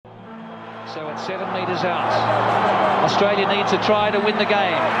So at 7 metres out, Australia needs a try to win the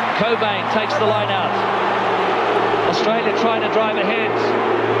game. Cobain takes the line out. Australia trying to drive ahead.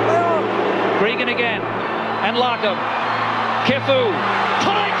 Gregan again, and Larkham. Kefu.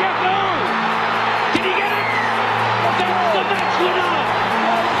 Try Kefu! Did he get it? That's the match winner!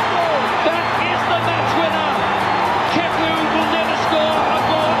 That is the match winner! Kefu will never score a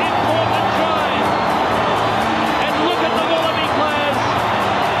more important try. And look at the Wallaby players.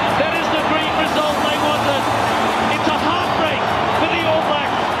 That is the great result they wanted. It's a heartbreak for the All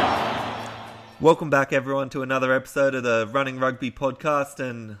Blacks. Welcome back, everyone, to another episode of the Running Rugby podcast.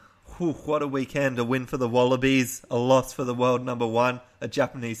 And what a weekend. A win for the Wallabies, a loss for the world number one, a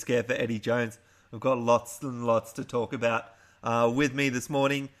Japanese scare for Eddie Jones. We've got lots and lots to talk about. With me this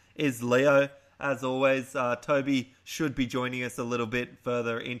morning is Leo. As always, Toby should be joining us a little bit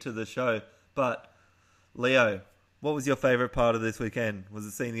further into the show. But, Leo, what was your favourite part of this weekend? Was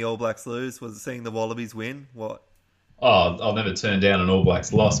it seeing the All Blacks lose? Was it seeing the Wallabies win? What? Oh, I'll never turn down an All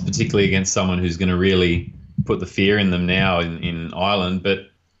Blacks loss, particularly against someone who's going to really put the fear in them now in Ireland. But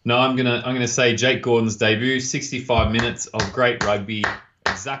no, I'm gonna say Jake Gordon's debut, 65 minutes of great rugby,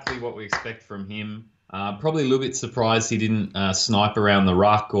 exactly what we expect from him. Probably a little bit surprised he didn't snipe around the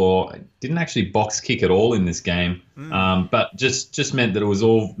ruck or didn't actually box kick at all in this game. But just meant that it was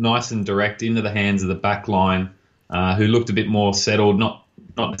all nice and direct into the hands of the back line, who looked a bit more settled, not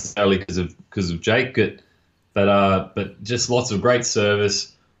necessarily because of Jake, but just lots of great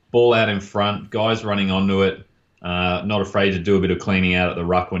service, ball out in front, guys running onto it, not afraid to do a bit of cleaning out at the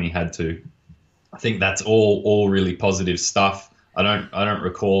ruck when he had to. I think that's all really positive stuff. I don't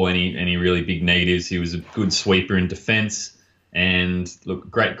recall any really big negatives. He was a good sweeper in defence, and look,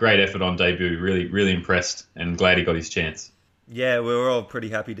 great effort on debut. Really impressed, and glad he got his chance. Yeah, we were all pretty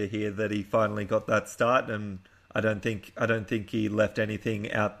happy to hear that he finally got that start, and I don't think he left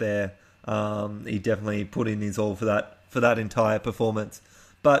anything out there. He definitely put in his all for that entire performance.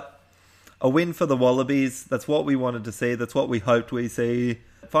 But a win for the Wallabies. That's what we wanted to see. That's what we hoped we see.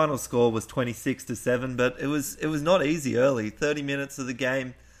 Final score was 26-7, but it was not easy early. 30 minutes of the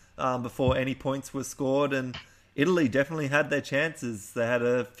game before any points were scored, and Italy definitely had their chances. They had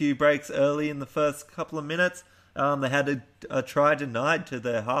a few breaks early in the first couple of minutes. They had a try denied to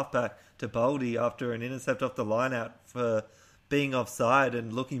their halfback, to Baldy, after an intercept off the line-out for being offside,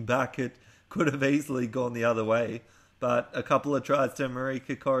 and looking back, it could have easily gone the other way. But a couple of tries to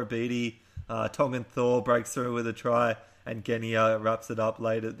Marika Korobidi, Tongan Thor breaks through with a try, and Genia wraps it up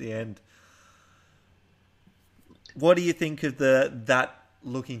late at the end. What do you think of that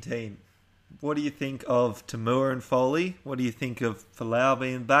looking team? What do you think of Tamua and Foley? What do you think of Folau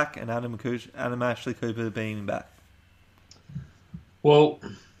being back and Adam Ashley Cooper being back? Well,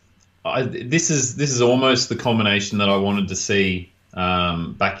 this is almost the combination that I wanted to see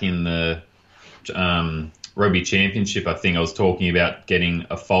back in the Rugby Championship. I think I was talking about getting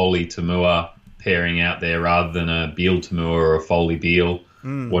a Foley Tamua pairing out there rather than a Beale Tamua or a Foley Beale,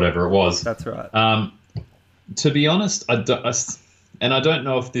 whatever it was. That's right. To be honest, I don't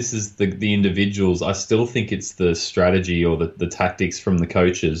know if this is the individuals. I still think it's the strategy or the tactics from the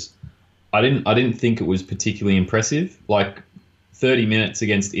coaches. I didn't think it was particularly impressive. Like 30 minutes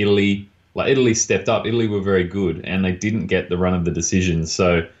against Italy, like Italy stepped up. Italy were very good, and they didn't get the run of the decision.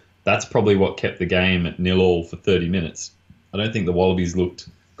 So that's probably what kept the game at 0-0 for 30 minutes. I don't think the Wallabies looked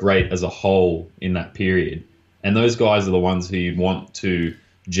great as a whole in that period. And those guys are the ones who you want to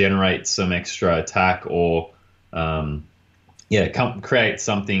generate some extra attack or create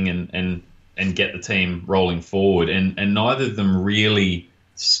something and get the team rolling forward. And neither of them really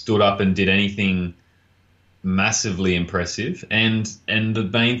stood up and did anything massively impressive. And the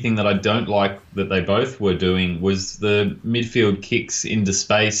main thing that I don't like that they both were doing was the midfield kicks into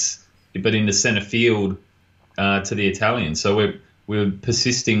space, but into centre field to the Italians. So we're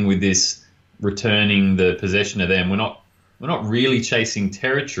persisting with this, returning the possession of them. We're not really chasing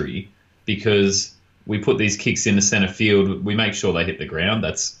territory, because we put these kicks into centre field. We make sure they hit the ground.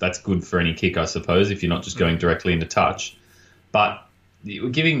 That's good for any kick, I suppose, if you're not just going directly into touch. But we're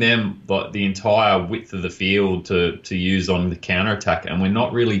giving them the entire width of the field to use on the counter attack, and we're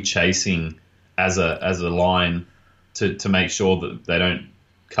not really chasing as a line to make sure that they don't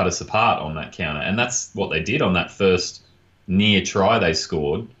cut us apart on that counter. And that's what they did on that first near try they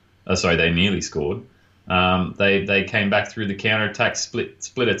scored. They nearly scored. They came back through the counter attack,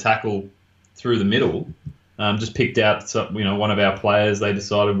 split a tackle through the middle, just picked out one of our players they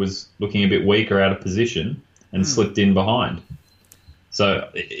decided was looking a bit weak or out of position, and slipped in behind. So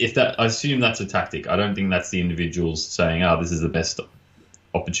I assume that's a tactic. I don't think that's the individuals saying, this is the best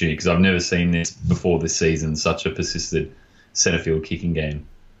opportunity, because I've never seen this before this season, such a persistent centre field kicking game.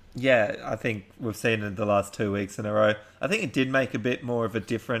 Yeah, I think we've seen it the last 2 weeks in a row. I think it did make a bit more of a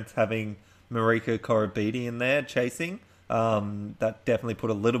difference having Marika Korobidi in there chasing. That definitely put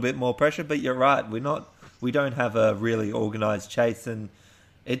a little bit more pressure. But you're right, we don't have a really organised chase, and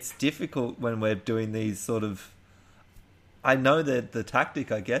it's difficult when we're doing these sort of. I know the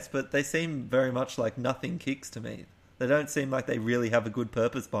tactic, I guess, but they seem very much like nothing kicks to me. They don't seem like they really have a good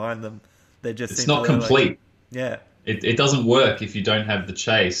purpose behind them. They just It's seem not to complete. like, yeah. It doesn't work if you don't have the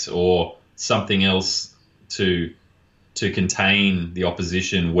chase or something else to contain the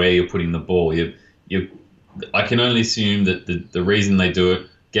opposition where you're putting the ball. I can only assume that the reason they do it,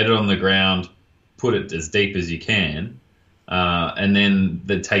 get it on the ground, put it as deep as you can, and then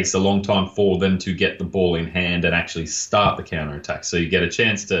it takes a long time for them to get the ball in hand and actually start the counter attack. So you get a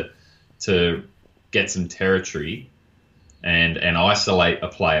chance to get some territory and isolate a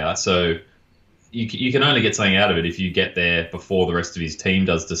player. So you can only get something out of it if you get there before the rest of his team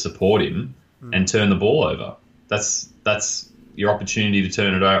does to support him and turn the ball over. That's your opportunity to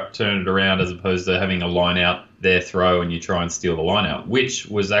turn it around, as opposed to having a line out their throw and you try and steal the line out, which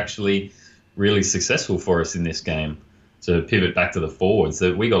was actually really successful for us in this game. To pivot back to the forwards,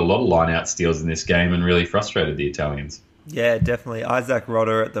 that we got a lot of line out steals in this game and really frustrated the Italians. Yeah, definitely. Isaac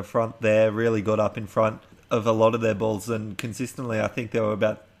Rodder at the front there really got up in front of a lot of their balls, and consistently I think there were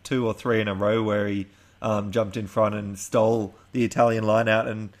about 2 or 3 in a row where he jumped in front and stole the Italian line out,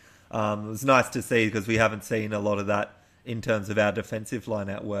 and it was nice to see because we haven't seen a lot of that in terms of our defensive line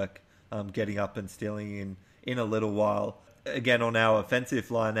out work, getting up and stealing in a little while. Again, on our offensive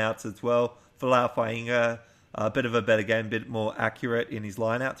line outs as well, Folau Fainga, a bit of a better game, a bit more accurate in his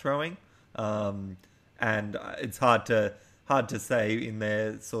line out throwing, and it's hard to say in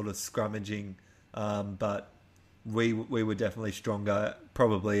their sort of scrummaging, but we were definitely stronger,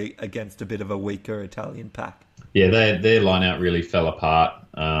 probably against a bit of a weaker Italian pack. Yeah, their line out really fell apart.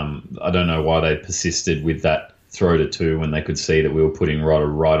 I don't know why they persisted with that throw to 2 when they could see that we were putting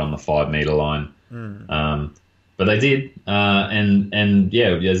Rodder right on the 5-metre line. But they did, and yeah,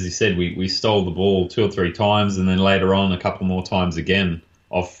 as you said, we stole the ball 2 or 3 times, and then later on a couple more times again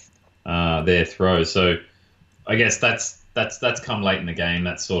off their throw. So I guess that's come late in the game.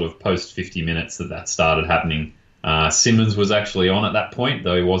 That's sort of post 50 minutes that started happening. Simmons was actually on at that point,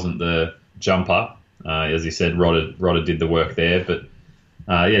 though he wasn't the jumper. As you said, Rodder did the work there, but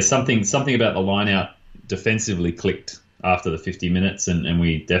yeah, something about the line out defensively clicked after the 50 minutes, and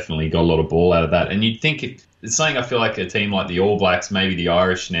we definitely got a lot of ball out of that. And you'd think it's something I feel like a team like the All Blacks, maybe the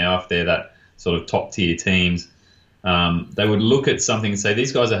Irish now, if they're that sort of top tier teams, they would look at something and say,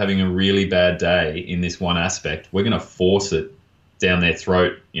 these guys are having a really bad day in this one aspect. We're going to force it down their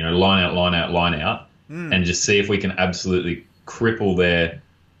throat, line out, line out, line out, and just see if we can absolutely cripple their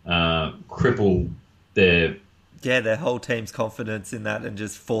whole team's confidence in that, and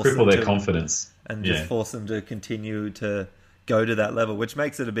just force cripple their confidence, and just force them to continue to go to that level, which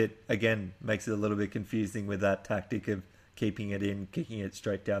makes it a little bit confusing with that tactic of keeping it in, kicking it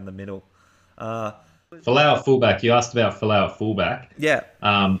straight down the middle. Folau at fullback. You asked about Folau at fullback. Yeah.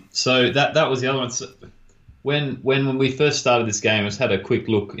 So that was the other one. So when we first started this game, I just had a quick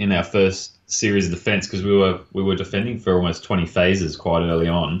look in our first series of defence, because we were defending for almost 20 phases quite early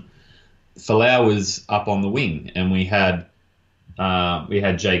on. Folau was up on the wing, and we had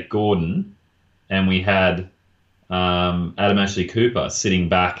Jake Gordon, and we had Adam Ashley Cooper sitting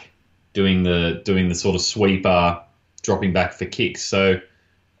back doing the sort of sweeper, dropping back for kicks. So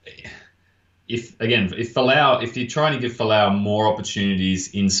if you're trying to give Folau more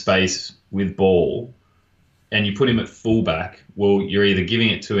opportunities in space with ball, and you put him at fullback, well, you're either giving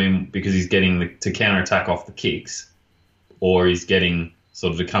it to him because he's getting to counter attack off the kicks, or he's getting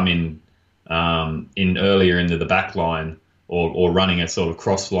sort of to come in earlier into the back line, or running a sort of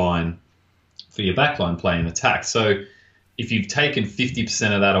cross line for your back line play in attack. So if you've taken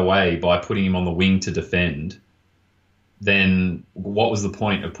 50% of that away by putting him on the wing to defend, then what was the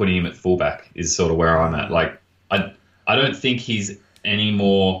point of putting him at fullback is sort of where I'm at. Like, I don't think he's any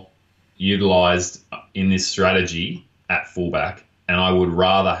more utilised in this strategy at fullback, and I would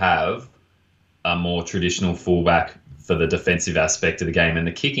rather have a more traditional fullback for the defensive aspect of the game and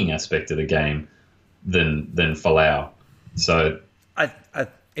the kicking aspect of the game than Folau. So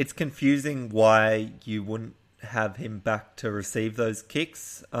it's confusing why you wouldn't have him back to receive those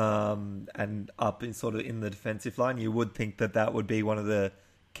kicks, and up in sort of in the defensive line. You would think that would be one of the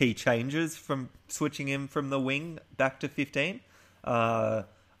key changes from switching him from the wing back to 15.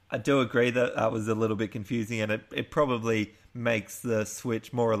 I do agree that was a little bit confusing, and it probably makes the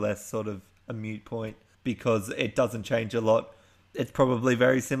switch more or less sort of a moot point, because it doesn't change a lot. It's probably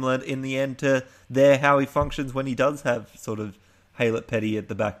very similar in the end to how he functions when he does have sort of Haylett Petty at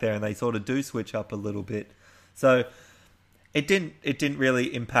the back there, and they sort of do switch up a little bit. So it didn't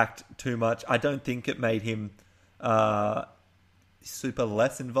really impact too much. I don't think it made him super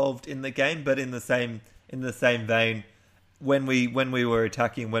less involved in the game, but in the same vein, when we were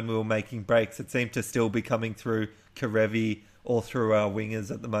attacking, when we were making breaks, it seemed to still be coming through Kerevi or through our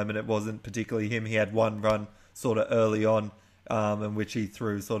wingers at the moment. It wasn't particularly him. He had one run sort of early on, in which he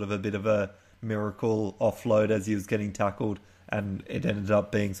threw sort of a bit of a miracle offload as he was getting tackled, and it ended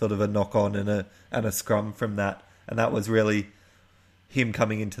up being sort of a knock-on and a scrum from that. And that was really him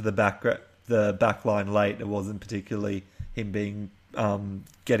coming into the back line late. It wasn't particularly him being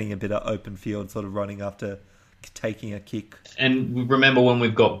getting a bit of open field, sort of running after taking a kick. And remember when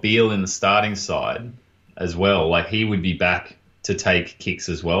we've got Beale in the starting side as well, like he would be back to take kicks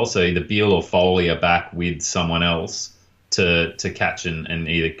as well. So either Beale or Foley are back with someone else to catch and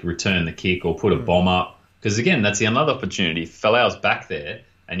either return the kick or put a bomb up. Because again, that's another opportunity. If Folau's back there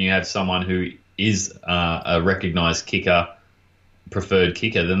and you have someone who is a recognised kicker, preferred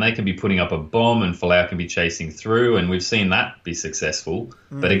kicker, then they can be putting up a bomb and Folau can be chasing through, and we've seen that be successful.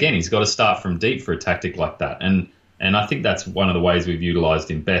 But again, he's got to start from deep for a tactic like that, and I think that's one of the ways we've utilised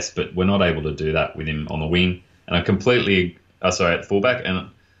him best, but we're not able to do that with him on the wing. And I completely at fullback,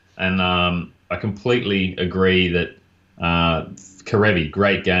 and I completely agree that Kerevi,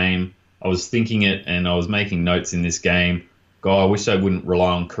 great game. I was thinking it and I was making notes in this game. God, I wish I wouldn't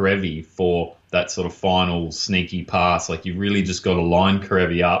rely on Kerevi for that sort of final sneaky pass. Like, you really just got to line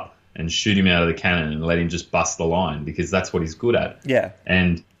Kerevi up and shoot him out of the cannon and let him just bust the line, because that's what he's good at. Yeah.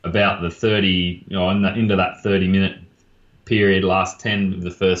 And about the 30, into that 30-minute period, last 10 of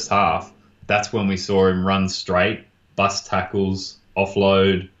the first half, that's when we saw him run straight, bust tackles,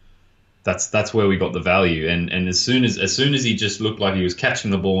 offload. That's where we got the value. And as soon as he just looked like he was catching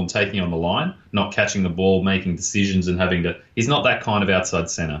the ball and taking on the line, not catching the ball, making decisions and having to, he's not that kind of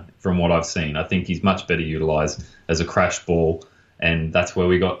outside centre from what I've seen. I think he's much better utilised as a crash ball, and that's where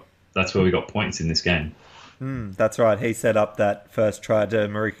we got points in this game. That's right. He set up that first try to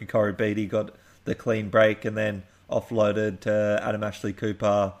Marika Koroibete, got the clean break, and then offloaded to Adam Ashley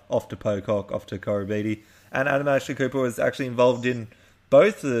Cooper, off to Pocock, off to Koroibete. And Adam Ashley Cooper was actually involved in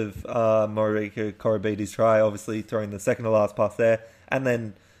both of Marika Koroibete's try, obviously throwing the second to last pass there, and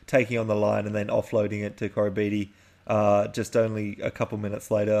then taking on the line and then offloading it to Koroibete just only a couple minutes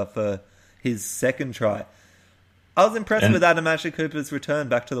later for his second try. I was impressed with Adam Ashley Cooper's return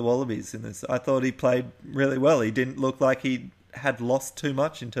back to the Wallabies in this. I thought he played really well. He didn't look like he had lost too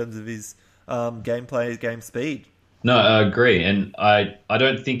much in terms of his gameplay, game speed. No, I agree. And I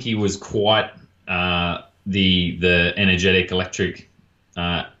don't think he was quite the energetic, electric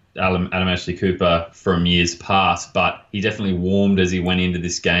Adam Ashley Cooper from years past, but he definitely warmed as he went into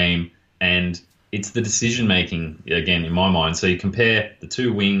this game, and it's the decision making again in my mind. So you compare the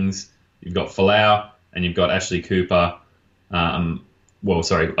two wings, you've got Folau and you've got Ashley Cooper. I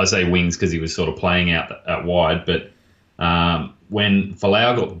say wings because he was sort of playing out wide, but when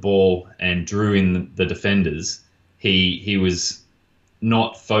Folau got the ball and drew in the defenders, he was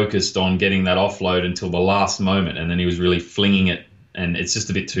not focused on getting that offload until the last moment, and then he was really flinging it, and it's just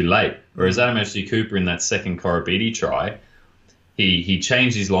a bit too late. Whereas Adam Ashley Cooper in that second Koroibete try, he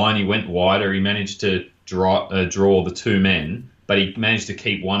changed his line, he went wider, he managed to draw the two men, but he managed to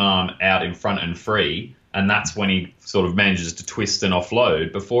keep one arm out in front and free, and that's when he sort of manages to twist and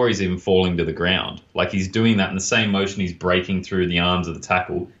offload before he's even falling to the ground. Like, he's doing that in the same motion he's breaking through the arms of the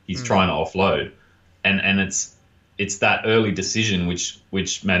tackle, he's trying to offload. And it's that early decision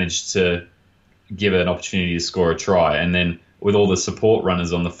which managed to give it an opportunity to score a try. And then with all the support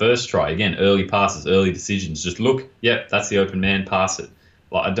runners on the first try, again, early passes, early decisions. Just look, yep, that's the open man, pass it.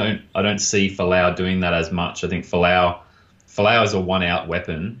 Like, I don't see Folau doing that as much. I think Folau is a one-out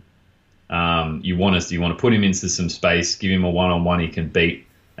weapon. You want to put him into some space, give him a one-on-one he can beat,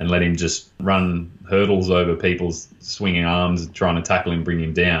 and let him just run hurdles over people's swinging arms, trying to tackle him, bring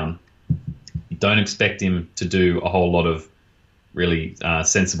him down. Don't expect him to do a whole lot of really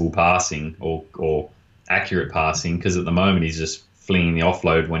sensible passing or accurate passing, because at the moment he's just flinging the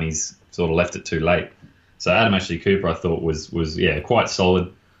offload when he's sort of left it too late. So Adam Ashley Cooper, I thought, was quite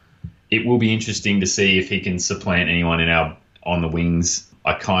solid. It will be interesting to see if he can supplant anyone on the wings.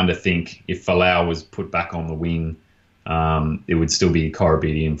 I kind of think if Folau was put back on the wing, it would still be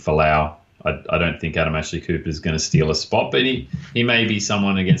Koroibete and Folau. I don't think Adam Ashley Cooper is going to steal a spot, but he may be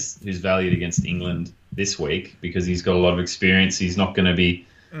someone who's valued against England this week because he's got a lot of experience. He's not going to be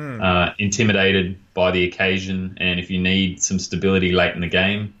intimidated by the occasion, and if you need some stability late in the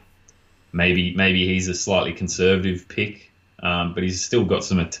game, maybe he's a slightly conservative pick, but he's still got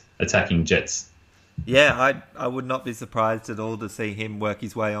some attacking jets Yeah, I would not be surprised at all to see him work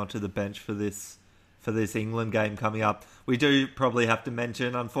his way onto the bench for this England game coming up. We do probably have to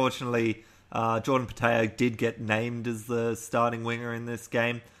mention, unfortunately, Jordan Petaia did get named as the starting winger in this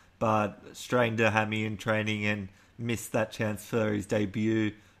game, but strained a hammy in training and missed that chance for his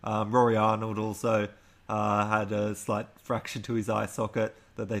debut. Rory Arnold also had a slight fracture to his eye socket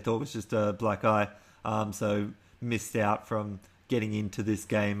that they thought was just a black eye, so missed out from getting into this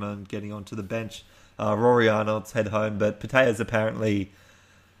game and getting onto the bench. Rory Arnold's head home, but Pataia's apparently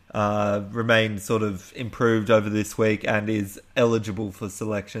remained sort of improved over this week and is eligible for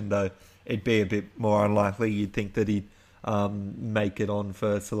selection, though it'd be a bit more unlikely. You'd think that he'd make it on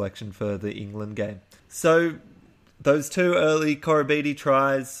for selection for the England game. So those two early Koroibete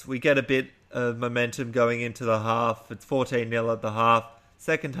tries, we get a bit of momentum going into the half. It's 14-0 at the half.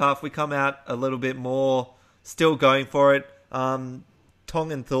 Second half, we come out a little bit more, still going for it.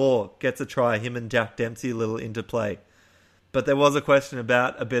 Tongan Thor gets a try, him and Jack Dempsey a little interplay. But there was a question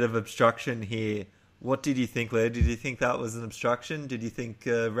about a bit of obstruction here. What did you think, Leo? Did you think that was an obstruction? Did you think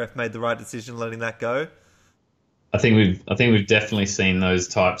ref made the right decision letting that go? I think we've definitely seen those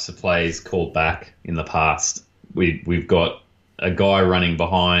types of plays called back in the past. We've got a guy running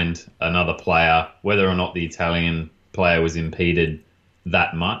behind another player, whether or not the Italian player was impeded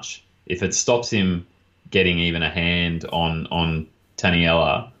that much. If it stops him getting even a hand on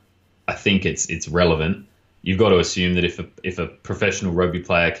Taniela, I think it's relevant. You've got to assume that if a professional rugby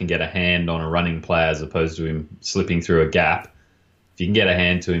player can get a hand on a running player as opposed to him slipping through a gap, if you can get a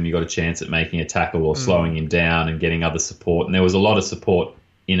hand to him, you've got a chance at making a tackle or slowing him down and getting other support. And there was a lot of support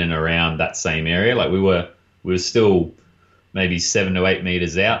in and around that same area. Like we were still maybe 7 to 8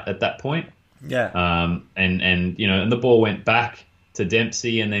 meters out at that point. Yeah. And the ball went back to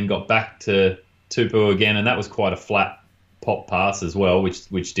Dempsey and then got back to Tupu again, and that was quite a flat pop pass as well,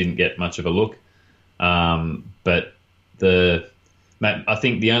 which didn't get much of a look. But I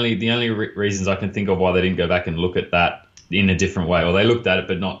think the only reasons I can think of why they didn't go back and look at that in a different way, or they looked at it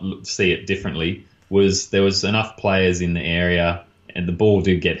but not see it differently, was there was enough players in the area and the ball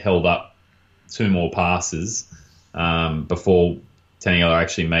did get held up 2 more passes before Taniela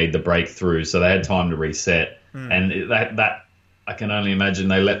actually made the breakthrough, so they had time to reset. And that I can only imagine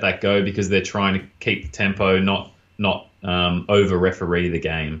they let that go because they're trying to keep the tempo, not over referee the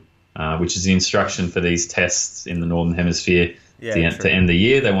game, which is the instruction for these tests in the Northern Hemisphere. To end the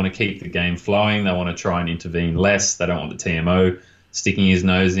year, they want to keep the game flowing. They want to try and intervene less. They don't want the TMO sticking his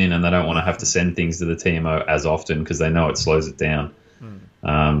nose in, and they don't want to have to send things to the TMO as often because they know it slows it down.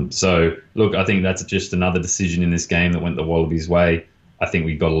 So, look, I think that's just another decision in this game that went the Wallabies' way. I think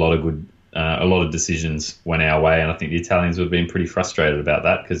we got a lot of decisions went our way, and I think the Italians would have been pretty frustrated about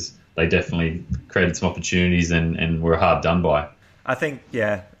that because they definitely created some opportunities and were hard done by. I think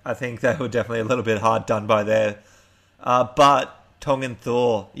they were definitely a little bit hard done by there. But Tongan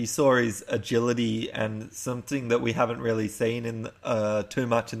Thor, you saw his agility and something that we haven't really seen in too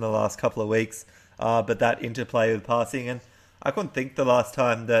much in the last couple of weeks, but that interplay with passing. And I couldn't think the last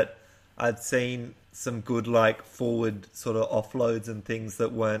time that I'd seen some good forward sort of offloads and things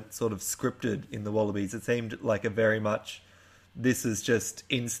that weren't sort of scripted in the Wallabies. It seemed like a very much this is just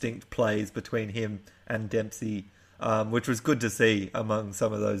instinct plays between him and Dempsey, which was good to see among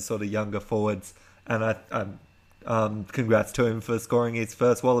some of those sort of younger forwards. And congrats to him for scoring his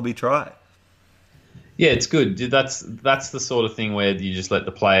first Wallaby try. Yeah, it's good. That's the sort of thing where you just let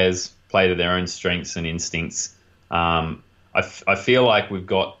the players play to their own strengths and instincts. I feel like we've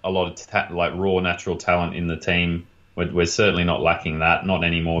got a lot of raw natural talent in the team. We're certainly not lacking that, not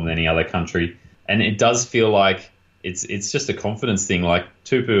any more than any other country. And it does feel like it's just a confidence thing. Like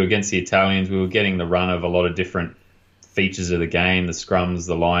Tupu against the Italians, we were getting the run of a lot of different features of the game, the scrums,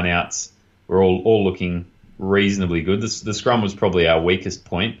 the lineouts. We're all looking reasonably good. The scrum was probably our weakest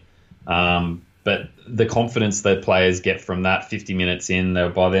point. But the confidence that players get from that 50 minutes in,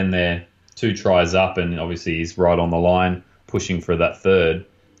 by then they're 2 tries up and obviously he's right on the line pushing for that third.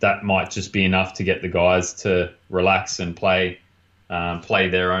 That might just be enough to get the guys to relax and play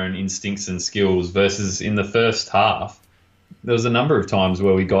their own instincts and skills versus in the first half. There was a number of times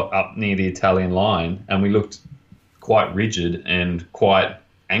where we got up near the Italian line and we looked quite rigid and quite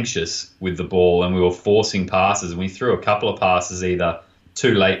anxious with the ball and we were forcing passes and we threw a couple of passes either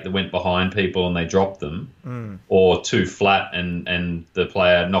too late that went behind people and they dropped them or too flat and the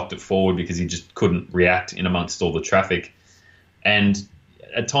player knocked it forward because he just couldn't react in amongst all the traffic. And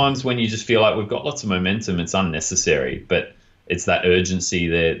at times when you just feel like we've got lots of momentum, it's unnecessary, but it's that urgency.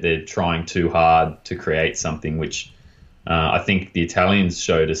 They're trying too hard to create something, which I think the Italians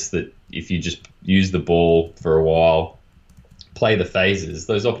showed us that if you just use the ball for a while, play the phases,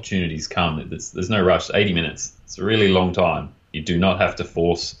 those opportunities come. There's no rush. 80 minutes. It's a really long time. You do not have to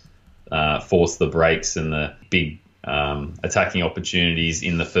force the breaks and the big attacking opportunities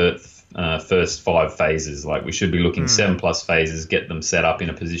in the first 5 phases. Like, we should be looking 7+ phases, get them set up in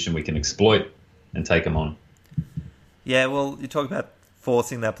a position we can exploit and take them on. Yeah, well, you talk about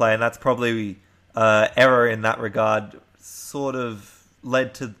forcing their play, and that's probably error in that regard. Sort of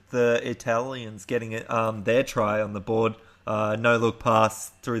led to the Italians getting their try on the board. No look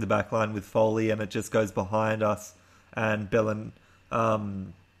pass through the back line with Foley, and it just goes behind us. And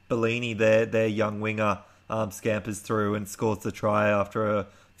Bellini, their young winger, scampers through and scores the try after a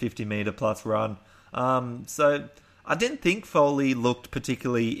 50-metre plus run. So I didn't think Foley looked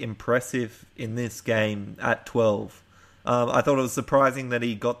particularly impressive in this game at 12. I thought it was surprising that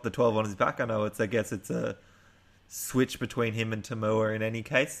he got the 12 on his back. I guess it's a switch between him and Tamua in any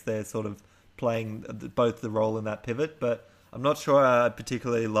case. They're sort of playing both the role in that pivot, but I'm not sure I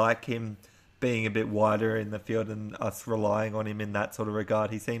particularly like him being a bit wider in the field and us relying on him in that sort of regard.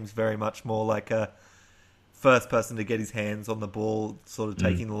 He seems very much more like a first person to get his hands on the ball, sort of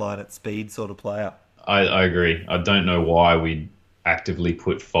taking the line at speed sort of player. I agree. I don't know why we actively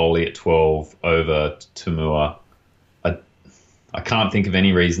put Foley at 12 over Tamua. I can't think of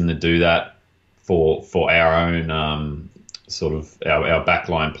any reason to do that for our own sort of our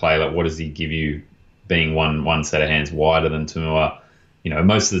backline play. Like, what does he give you being one set of hands wider than Tamua?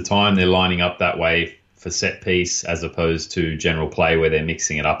 Most of the time they're lining up that way for set piece as opposed to general play where they're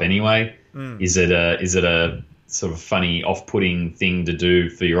mixing it up anyway. Is it a sort of funny off-putting thing to do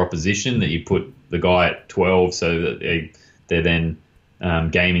for your opposition that you put the guy at 12 so that they're then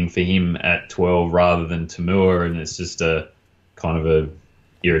gaming for him at 12 rather than Tamua, and it's just a kind of a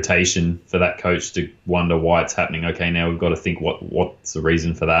irritation for that coach to wonder why it's happening. Okay, now we've got to think what's the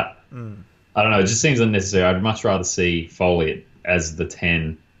reason for that. I don't know. It just seems unnecessary. I'd much rather see Foley as the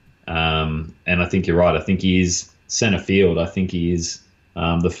 10. And I think you're right. I think he is centre field. I think he is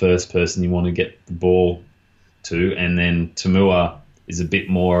the first person you want to get the ball to. And then Tamua is a bit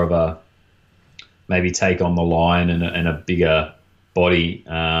more of a maybe take on the line and a bigger body.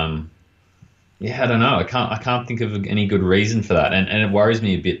 I don't know. I can't think of any good reason for that. And it worries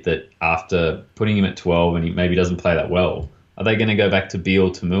me a bit that after putting him at 12 and he maybe doesn't play that well, are they going to go back to Beal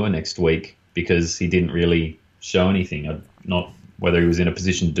Tamua next week because he didn't really show anything? Not whether he was in a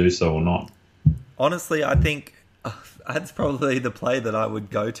position to do so or not. Honestly, I think that's probably the play that I would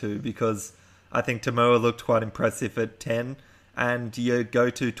go to, because I think Tamua looked quite impressive at 10, and your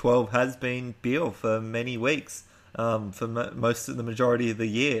go-to 12 has been Beal for many weeks, for most of the majority of the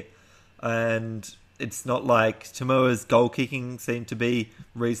year. And it's not like Tamua's goal kicking seemed to be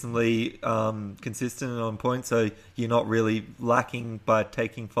reasonably consistent and on point, so you're not really lacking by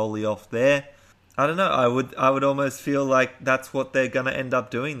taking Foley off there. I don't know. I would almost feel like that's what they're going to end up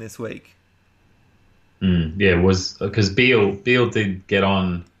doing this week. Yeah, it was because Beal did get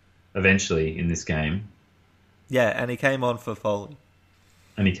on eventually in this game. Yeah, and he came on for Foley.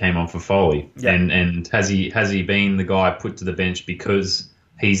 Yeah. And has he been the guy put to the bench because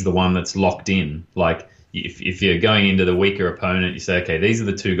he's the one that's locked in? Like, if you're going into the weaker opponent, you say, okay, these are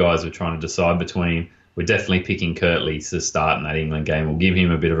the two guys we're trying to decide between. We're definitely picking Kirtley to start in that England game. We'll give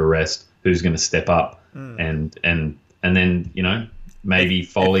him a bit of a rest. Who's going to step up? And then, maybe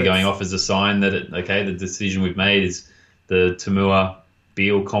Foley going off as a sign that, the decision we've made is the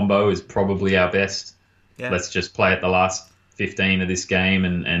Tamua-Beal combo is probably our best. Yeah. Let's just play at the last 15 of this game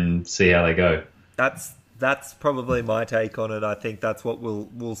and see how they go. That's probably my take on it. I think that's what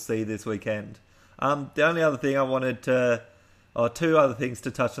we'll see this weekend. The only other thing I wanted to, or two other things to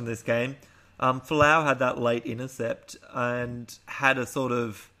touch on this game. Folau had that late intercept and had a sort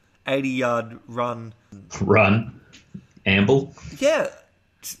of 80-yard run. Amble? Yeah.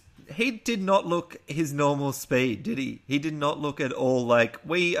 He did not look his normal speed, did he? He did not look at all like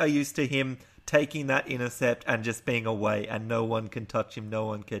we are used to him taking that intercept and just being away, and no one can touch him, no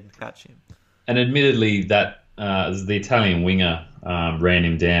one can catch him. And admittedly, that the Italian winger ran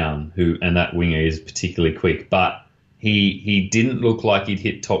him down, and that winger is particularly quick, but he didn't look like he'd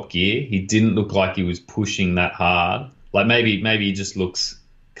hit top gear. He didn't look like he was pushing that hard. Like maybe he just looks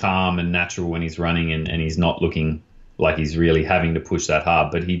calm and natural when he's running, and he's not looking like he's really having to push that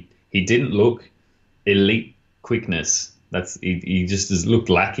hard. But he didn't look elite quickness. He just looked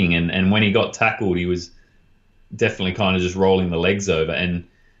lacking. And when he got tackled, he was definitely kind of just rolling the legs over and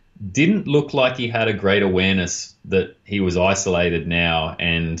didn't look like he had a great awareness that he was isolated now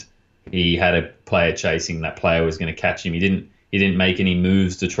and he had a player chasing. That player was going to catch him. He didn't make any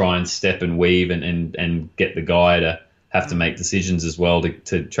moves to try and step and weave and get the guy to have to make decisions as well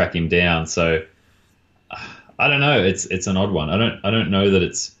to track him down. So I don't know. It's an odd one. I don't know that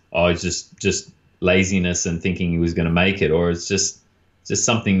it's just laziness and thinking he was going to make it, or it's just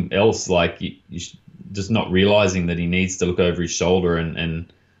something else. Like just not realizing that he needs to look over his shoulder and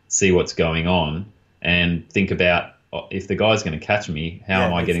see what's going on and think about, if the guy's going to catch me, how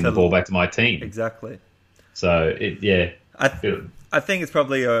am I getting the ball back to my team? Exactly. So I think it's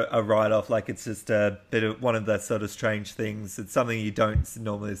probably a write-off. Like, it's just a bit of one of the sort of strange things. It's something you don't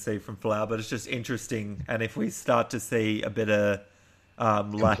normally see from Folau, but it's just interesting. And if we start to see a bit of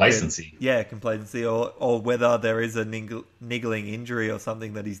complacency, complacency, or whether there is a niggling injury or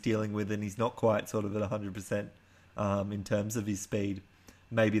something that he's dealing with, and he's not quite sort of at 100% in terms of his speed,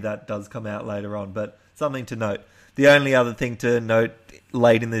 maybe that does come out later on. But something to note. The only other thing to note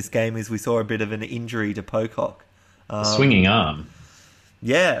late in this game is we saw a bit of an injury to Pocock. Swinging arm.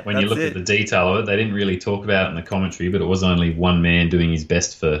 Yeah, when you look at the detail of it, they didn't really talk about it in the commentary, but it was only one man doing his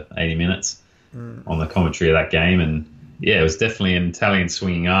best for 80 minutes on the commentary of that game, and yeah, it was definitely an Italian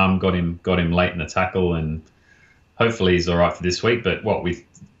swinging arm. Got him late in the tackle, and hopefully he's all right for this week. But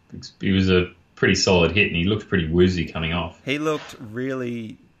he was a pretty solid hit, and he looked pretty woozy coming off. He looked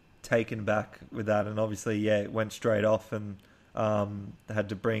really taken back with that, and obviously, it went straight off, and had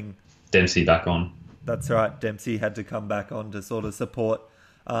to bring Dempsey back on. That's right. Dempsey had to come back on to sort of support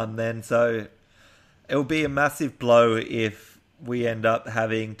then. So it will be a massive blow if we end up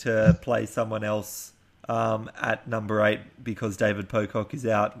having to play someone else at number 8 because David Pocock is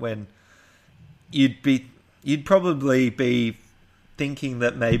out, when you'd probably be thinking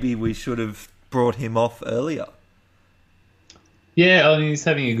that maybe we should have brought him off earlier. Yeah, I mean, he's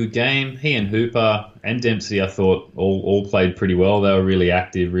having a good game. He and Hooper and Dempsey, I thought, all played pretty well. They were really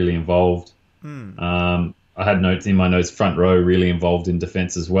active, really involved. I had notes in my notes, front row really involved in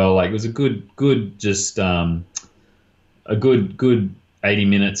defence as well. Like, it was a good 80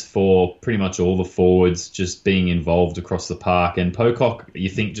 minutes for pretty much all the forwards just being involved across the park. And Pocock, you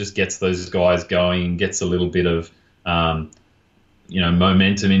think, just gets those guys going, gets a little bit of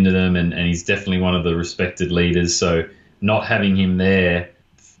momentum into them, and he's definitely one of the respected leaders. So not having him there,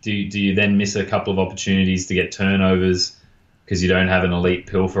 do you then miss a couple of opportunities to get turnovers because you don't have an elite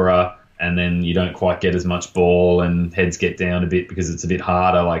pilferer? And then you don't quite get as much ball, and heads get down a bit because it's a bit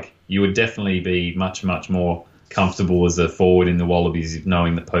harder. Like, you would definitely be much, much more comfortable as a forward in the Wallabies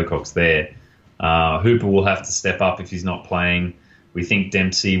knowing that Pocock's there. Hooper will have to step up if he's not playing. We think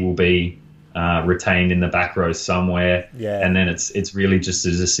Dempsey will be retained in the back row somewhere. Yeah. And then it's really just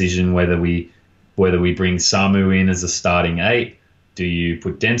a decision whether we bring Samu in as a starting 8. Do you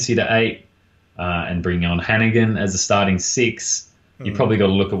put Dempsey to 8 and bring on Hannigan as a starting 6? You probably got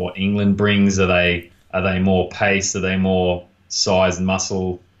to look at what England brings. Are they more pace? Are they more size and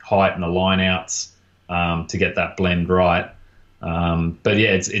muscle, height, and the lineouts to get that blend right? But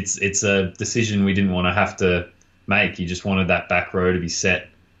yeah, it's a decision we didn't want to have to make. You just wanted that back row to be set.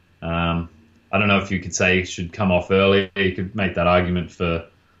 I don't know if you could say he should come off early. You could make that argument for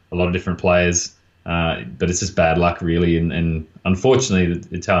a lot of different players, but it's just bad luck, really. And unfortunately,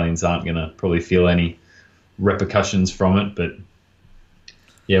 the Italians aren't going to probably feel any repercussions from it, but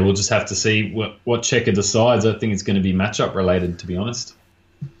yeah, we'll just have to see what Cheika decides. I think it's going to be matchup related, to be honest.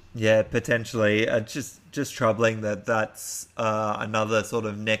 Yeah, potentially. Just troubling that's another sort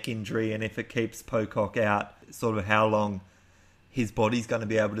of neck injury, and if it keeps Pocock out, sort of how long his body's going to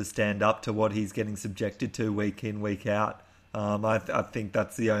be able to stand up to what he's getting subjected to week in, week out. I think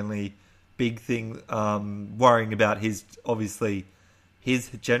that's the only big thing worrying about his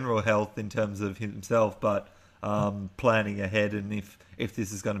general health in terms of himself, but planning ahead, and if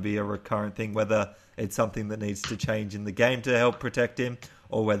this is going to be a recurrent thing, whether it's something that needs to change in the game to help protect him,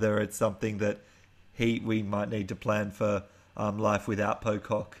 or whether it's something that we might need to plan for life without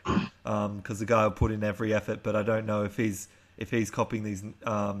Pocock, because the guy will put in every effort, but I don't know if he's copping these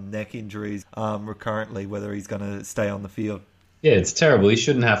neck injuries recurrently, whether he's going to stay on the field. Yeah, it's terrible. He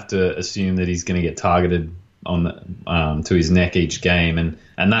shouldn't have to assume that he's going to get targeted on to his neck each game,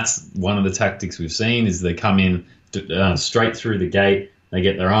 and that's one of the tactics we've seen is they come in straight through the gate, they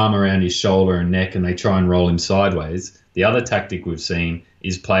get their arm around his shoulder and neck, and they try and roll him sideways. The other tactic we've seen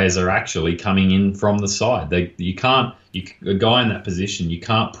is players are actually coming in from the side. A guy in that position, you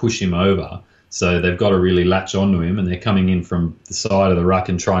can't push him over, so they've got to really latch onto him, and they're coming in from the side of the ruck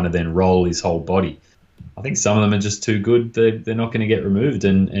and trying to then roll his whole body. I think some of them are just too good. They're not going to get removed,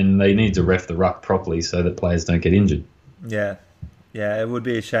 and they need to ref the ruck properly so that players don't get injured. Yeah, it would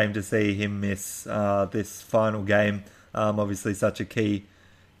be a shame to see him miss this final game. Obviously, such a key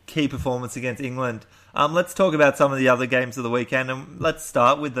performance against England. Let's talk about some of the other games of the weekend, and let's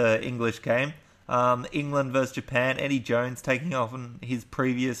start with the English game. England versus Japan. Eddie Jones taking off on his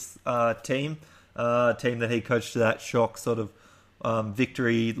previous team. team that he coached to that shock sort of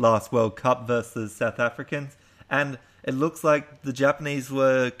victory last World Cup versus South Africans. And it looks like the Japanese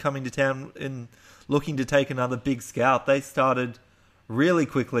were coming to town and looking to take another big scalp. They started really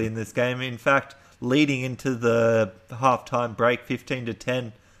quickly in this game. In fact, leading into the halftime break,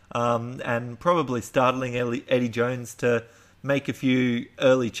 15-10, and probably startling Eddie Jones to make a few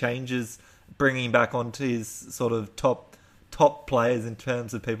early changes, bringing back onto his sort of top players in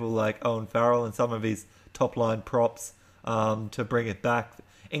terms of people like Owen Farrell and some of his top line props to bring it back.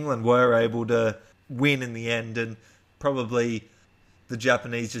 England were able to win in the end, and probably the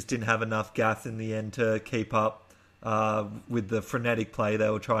Japanese just didn't have enough gas in the end to keep up with the frenetic play they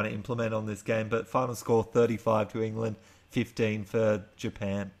were trying to implement on this game. But final score 35 to England, 15 for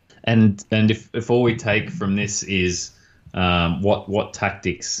Japan. And if all we take from this is what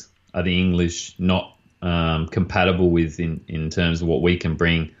tactics are the English not compatible with in terms of what we can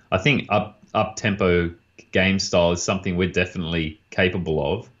bring, I think up tempo game style is something we're definitely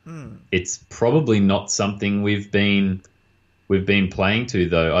capable of. It's probably not something we've been playing to,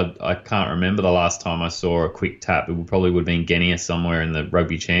 though. I can't remember the last time I saw a quick tap. It probably would have been Genia somewhere in the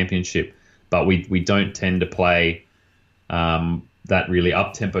Rugby Championship, but we don't tend to play that really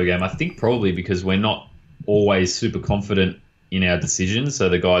up-tempo game. I think probably because we're not always super confident in our decisions, so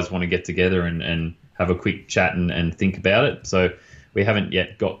the guys want to get together and have a quick chat and think about it. So we haven't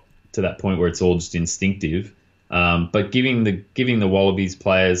yet got to that point where it's all just instinctive. But giving the Wallabies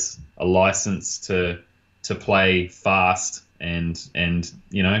players a license to play fast and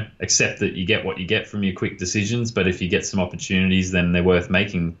accept that you get what you get from your quick decisions, but if you get some opportunities, then they're worth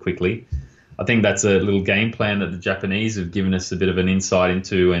making quickly. I think that's a little game plan that the Japanese have given us a bit of an insight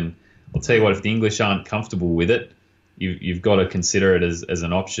into. And I'll tell you what, if the English aren't comfortable with it, you've got to consider it as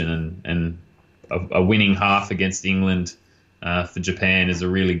an option. And a winning half against England for Japan is a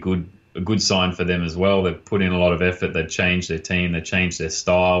really good sign for them as well. They've put in a lot of effort. They've changed their team. They've changed their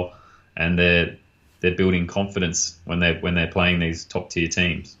style, and they're building confidence when they're playing these top tier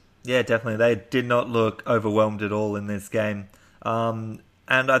teams. Yeah, definitely. They did not look overwhelmed at all in this game.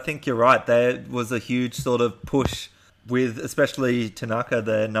 And I think you're right. There was a huge sort of push with, especially Tanaka,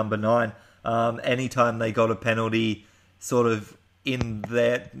 their number 9. Anytime they got a penalty, sort of in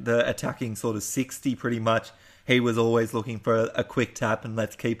the attacking sort of 60, pretty much, he was always looking for a quick tap and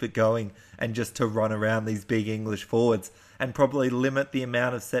let's keep it going, and just to run around these big English forwards and probably limit the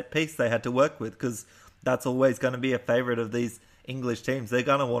amount of set piece they had to work with, because that's always going to be a favourite of these English teams. They're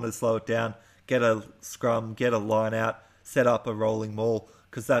going to want to slow it down, get a scrum, get a line out, set up a rolling maul,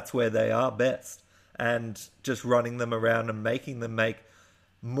 because that's where they are best. And just running them around and making them make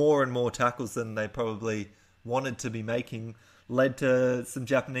more and more tackles than they probably wanted to be making led to some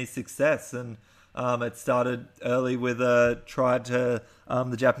Japanese success. And it started early with a try to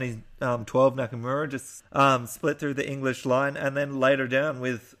the Japanese 12, Nakamura, just split through the English line. And then later down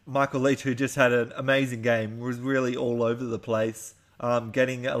with Michael Leach, who just had an amazing game, was really all over the place,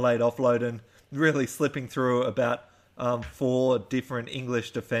 getting a late offload and really slipping through about 4 different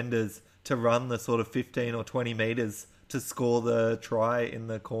English defenders to run the sort of 15 or 20 metres to score the try in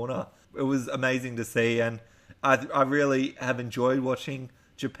the corner. It was amazing to see, and I really have enjoyed watching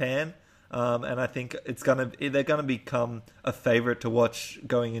Japan. And I think they're gonna become a favourite to watch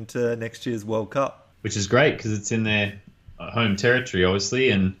going into next year's World Cup, which is great because it's in their home territory,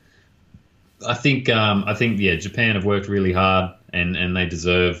 obviously. And I think Japan have worked really hard, and they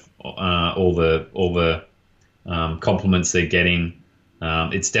deserve all the compliments they're getting.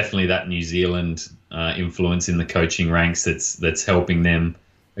 It's definitely that New Zealand influence in the coaching ranks that's helping them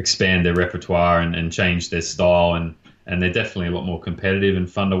expand their repertoire and change their style, and they're definitely a lot more competitive and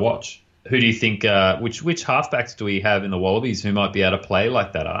fun to watch. Who do you think, which halfbacks do we have in the Wallabies who might be able to play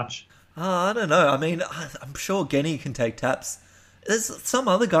like that, Arch? I don't know. I mean, I'm sure Genia can take taps. There's some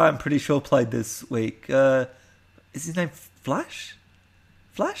other guy I'm pretty sure played this week. Is his name Flash?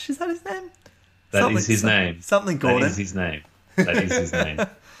 Flash? Is that his name? That is his name. Something Gordon. That is his name. That is his name.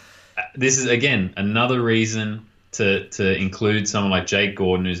 This is, again, another reason to include someone like Jake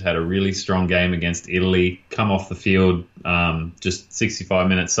Gordon, who's had a really strong game against Italy, come off the field, just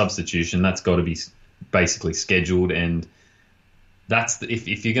 65-minute substitution. That's got to be basically scheduled, and that's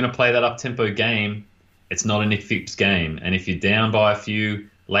if you're going to play that up-tempo game, it's not a Nick Phipps game. And if you're down by a few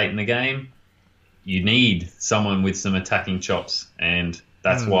late in the game, you need someone with some attacking chops, and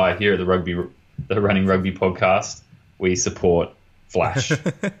that's why here at the Running Rugby podcast, we support Flash.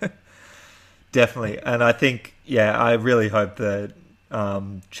 Definitely, and I think, I really hope that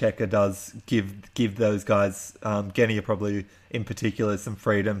Cheika does give those guys, Genia probably in particular, some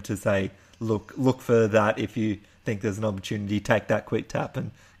freedom to say, look for that if you think there's an opportunity, take that quick tap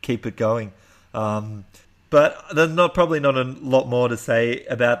and keep it going. But there's probably not a lot more to say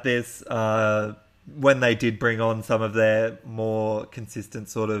about this. When they did bring on some of their more consistent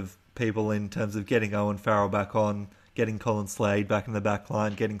sort of people in terms of getting Owen Farrell back on, getting Colin Slade back in the back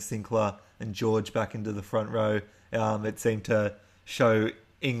line, getting Sinclair and George back into the front row, it seemed to show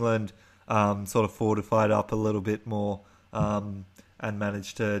England sort of fortified up a little bit more and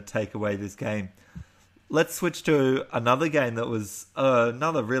managed to take away this game. Let's switch to another game that was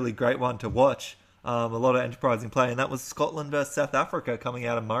another really great one to watch. A lot of enterprising play, and that was Scotland versus South Africa coming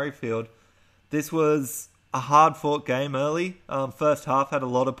out of Murrayfield. This was a hard-fought game early. First half had a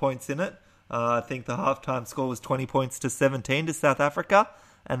lot of points in it. I think the halftime score was 20 points to 17 to South Africa.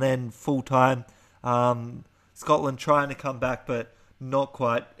 And then full-time, Scotland trying to come back, but not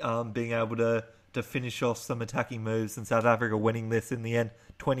quite being able to finish off some attacking moves, and South Africa winning this in the end,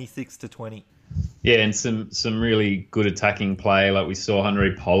 26-20. Yeah, and some really good attacking play. Like we saw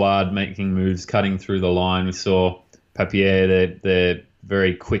Henry Pollard making moves, cutting through the line. We saw Papier, the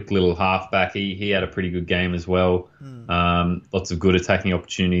very quick little halfback. He had a pretty good game as well. Lots of good attacking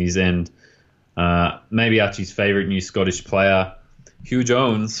opportunities, and maybe Archie's favourite new Scottish player, Hugh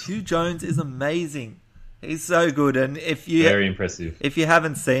Jones. Hugh Jones is amazing. He's so good, and very impressive. If you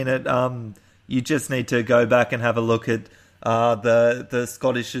haven't seen it, you just need to go back and have a look at the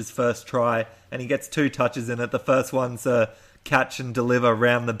Scottish's first try, and he gets 2 touches in it. The first one's a catch and deliver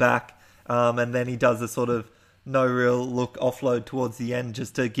round the back, and then he does a sort of no real look offload towards the end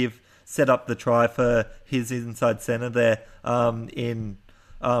just to set up the try for his inside centre there in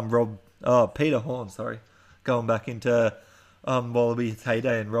Peter Horn, going back into Wallabies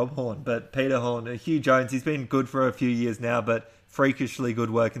heyday and Rob Horn, but Peter Horn, Hugh Jones, he's been good for a few years now, but freakishly good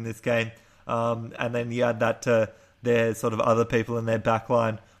work in this game. And then you add that to their sort of other people in their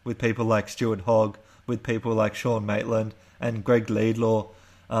backline with people like Stuart Hogg, with people like Sean Maitland and Greg Laidlaw.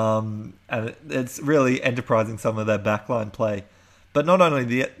 And it's really enterprising, some of their backline play. But not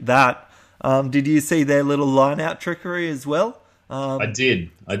only that, did you see their little line-out trickery as well? I did.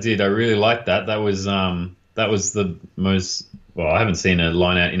 I really liked that. That was the most... Well, I haven't seen a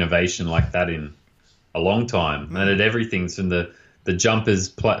line-out innovation like that in a long time. And it everything from the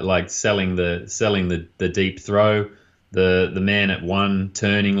jumpers like selling the deep throw, the man at one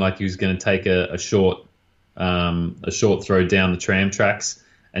turning like he was going to take a short throw down the tram tracks,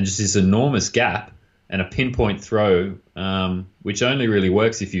 and just this enormous gap and a pinpoint throw, which only really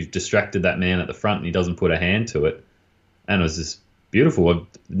works if you've distracted that man at the front and he doesn't put a hand to it. And it was just beautiful. I've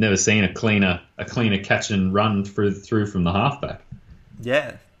never seen a cleaner catch and run through from the halfback.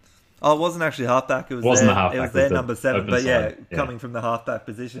 Yeah. Oh, it wasn't actually halfback. It was their number 7. But yeah, coming from the halfback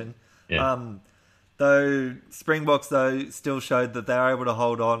position. Yeah. Though Springboks still showed that they were able to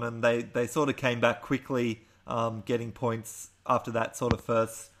hold on, and they sort of came back quickly, getting points after that sort of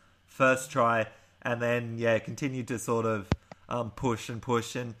first try, and then continued to sort of push.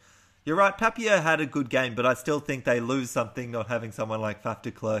 And you're right, Papier had a good game, but I still think they lose something not having someone like Faf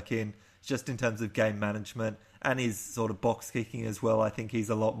de Klerk in, just in terms of game management and his sort of box kicking as well. I think he's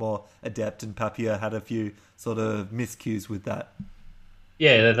a lot more adept, and Papier had a few sort of miscues with that.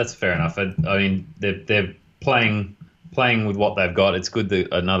 Yeah, that's fair enough. I mean, they're playing with what they've got. It's good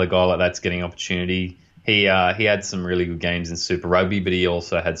that another guy like that's getting opportunity. He had some really good games in Super Rugby, but he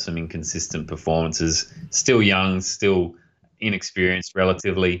also had some inconsistent performances. Still young, still inexperienced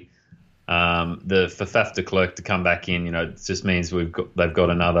relatively. For Faf de Klerk to come back in, it just means they've got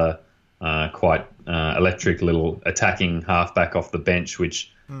another quite electric little attacking halfback off the bench,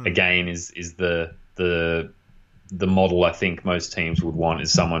 which again is the model I think most teams would want,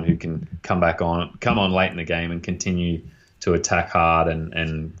 is someone who can come on late in the game and continue to attack hard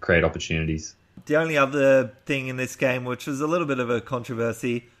and create opportunities. The only other thing in this game, which was a little bit of a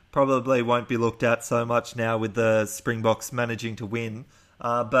controversy, probably won't be looked at so much now with the Springboks managing to win,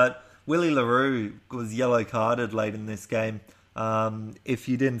 but Willie LaRue was yellow carded late in this game. If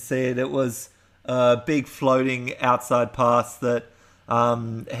you didn't see it, it was a big floating outside pass that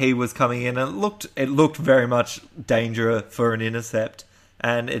he was coming in, and it looked very much danger for an intercept,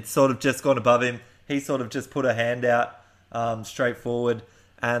 and it sort of just got above him. He sort of just put a hand out straight forward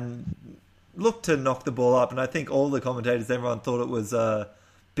and looked to knock the ball up, and I think all the commentators, everyone thought it was a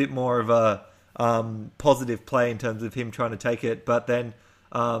bit more of a positive play in terms of him trying to take it, but then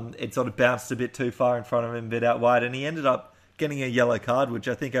it sort of bounced a bit too far in front of him, a bit out wide, and he ended up getting a yellow card, which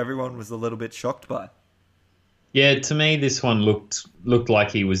I think everyone was a little bit shocked by. Yeah, to me, this one looked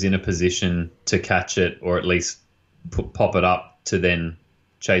like he was in a position to catch it, or at least pop it up to then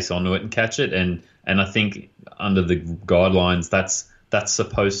chase onto it and catch it. And I think under the guidelines, that's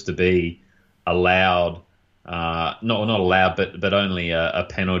supposed to be allowed not allowed, but only a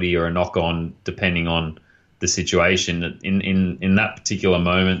penalty or a knock on, depending on the situation. In that particular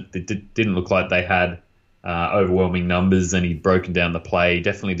moment, it didn't look like they had overwhelming numbers, and he'd broken down the play. He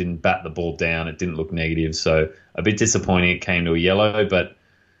definitely didn't bat the ball down. It didn't look negative, so a bit disappointing it came to a yellow. But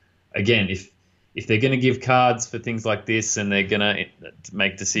again, if they're going to give cards for things like this, and they're going to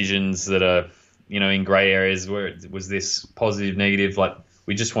make decisions that are, in grey areas, where was this positive, negative, like,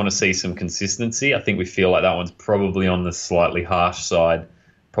 we just want to see some consistency. I think we feel like that one's probably on the slightly harsh side.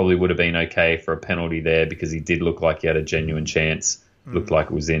 Probably would have been okay for a penalty there, because he did look like he had a genuine chance. Looked like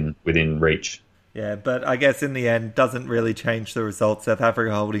it was within reach. Yeah, but I guess in the end, doesn't really change the result. South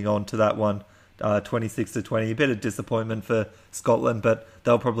Africa holding on to that one, 26-20. A bit of disappointment for Scotland, but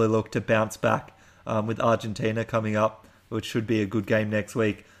they'll probably look to bounce back with Argentina coming up, which should be a good game next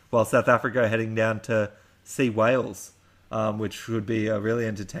week, while South Africa heading down to see Wales, which should be a really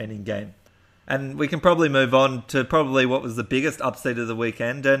entertaining game. And we can probably move on to probably what was the biggest upset of the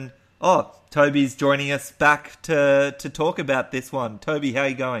weekend. And, Toby's joining us back to talk about this one. Toby, how are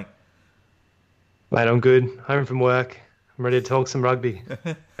you going? Mate, I'm good. Home from work. I'm ready to talk some rugby.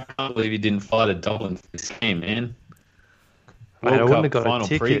 I can't believe you didn't fly to Dublin for this game, man. Mate, I wouldn't have got final a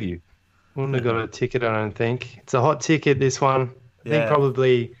ticket. Preview. Wouldn't have got a ticket, I don't think. It's a hot ticket, this one. I think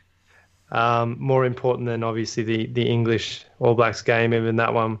probably more important than obviously the English All Blacks game, even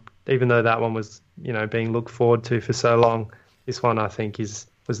though that one was, being looked forward to for so long. This one, I think, was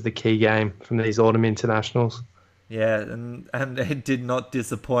the key game from these autumn internationals. Yeah, and it did not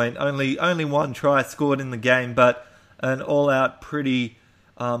disappoint. Only one try scored in the game, but an all-out pretty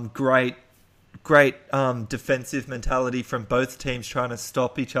great defensive mentality from both teams, trying to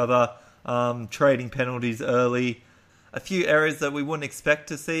stop each other, trading penalties early. A few errors that we wouldn't expect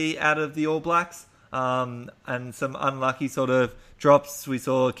to see out of the All Blacks, and some unlucky sort of drops. We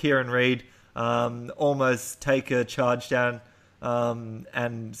saw Kieran Reid almost take a charge down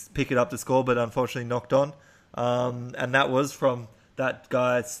and pick it up to score, but unfortunately knocked on. And that was from that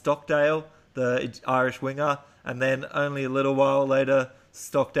guy Stockdale, the Irish winger. And then only a little while later,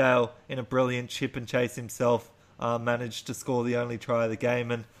 Stockdale, in a brilliant chip and chase himself, managed to score the only try of the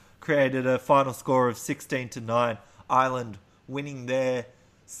game and created a final score of 16-9. Ireland winning their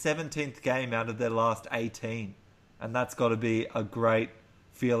 17th game out of their last 18. And that's got to be a great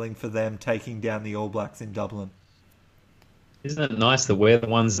feeling for them, taking down the All Blacks in Dublin. Isn't it nice that we're the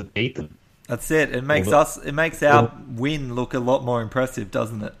ones that beat them? That's it. It makes our win look a lot more impressive,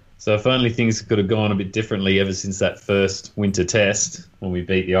 doesn't it? So if only things could have gone a bit differently ever since that first winter test when we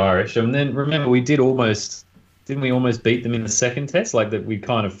beat the Irish. And then remember, didn't we almost beat them in the second test? Like that, we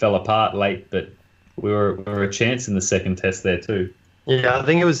kind of fell apart late, but we were a chance in the second test there too. Yeah, I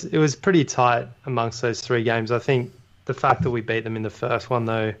think it was pretty tight amongst those three games. I think the fact that we beat them in the first one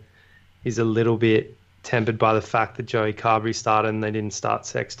though is a little bit tempered by the fact that Joey Carberry started and they didn't start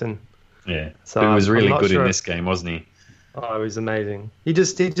Sexton. Yeah, so he was really good in this game, wasn't he? Oh, it was amazing. He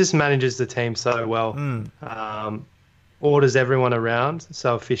just manages the team so well. Orders everyone around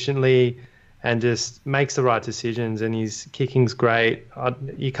so efficiently and just makes the right decisions, and his kicking's great.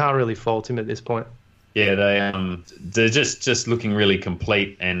 You can't really fault him at this point. Yeah, they're just looking really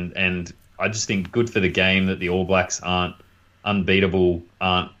complete, and I just think good for the game that the All Blacks aren't unbeatable,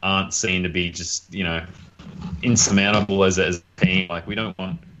 aren't seen to be just insurmountable as a team. Like, we don't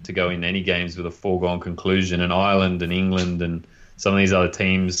want to go in any games with a foregone conclusion. And Ireland and England and some of these other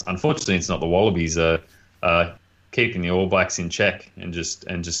teams, unfortunately, it's not the Wallabies, are keeping the All Blacks in check and just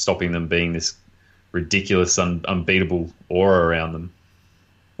stopping them being this ridiculous, unbeatable aura around them.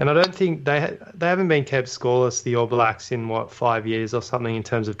 And I don't think they haven't been kept scoreless, the All Blacks, in 5 years or something in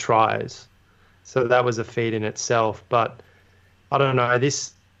terms of tries. So that was a feat in itself. But I don't know,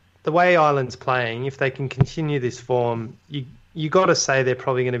 the way Ireland's playing, if they can continue this form, you got to say they're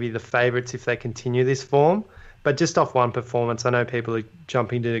probably going to be the favourites if they continue this form. But just off one performance, I know people are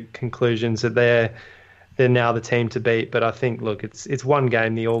jumping to conclusions that they're now the team to beat. But I think, look, it's one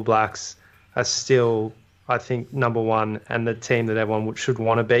game. The All Blacks are still, I think, number one and the team that everyone should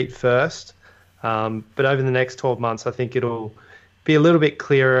want to beat first. But over the next 12 months, I think it'll be a little bit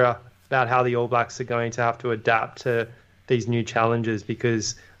clearer about how the All Blacks are going to have to adapt to these new challenges,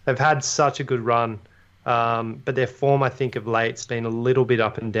 because they've had such a good run. But their form, I think, of late's been a little bit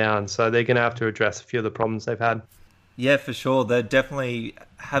up and down. So they're going to have to address a few of the problems they've had. Yeah, for sure. They definitely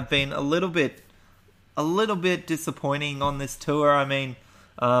have been a little bit disappointing on this tour. I mean,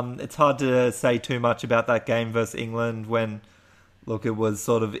 it's hard to say too much about that game versus England when, look, it was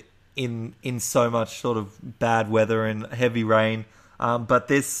sort of in so much sort of bad weather and heavy rain. But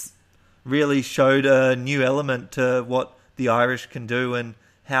this really showed a new element to what the Irish can do and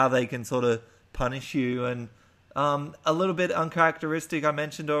how they can sort of punish you. And a little bit uncharacteristic, I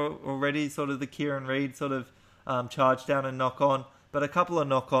mentioned already, sort of the Kieran Reid sort of charge down and knock on. But a couple of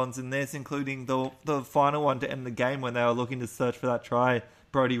knock-ons in this, including the final one to end the game when they were looking to search for that try,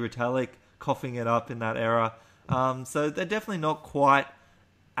 Brodie Retallick coughing it up in that era. So they're definitely not quite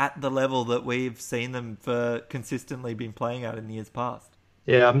at the level that we've seen them for consistently been playing at in years past.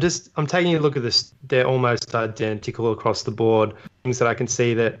 Yeah, I'm taking a look at this. They're almost identical across the board. Things that I can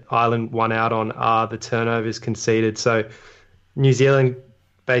see that Ireland won out on are the turnovers conceded. So New Zealand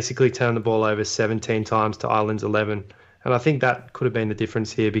basically turned the ball over 17 times to Ireland's 11. And I think that could have been the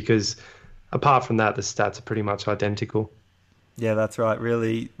difference here because apart from that, the stats are pretty much identical. Yeah, that's right.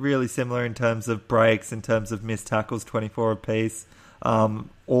 Really, really similar in terms of breaks, in terms of missed tackles, 24 apiece.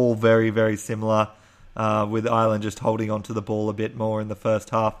 All very, very similar, with Ireland just holding onto the ball a bit more in the first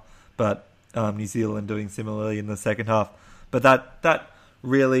half, but New Zealand doing similarly in the second half. But that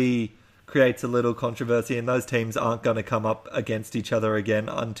really creates a little controversy, and those teams aren't going to come up against each other again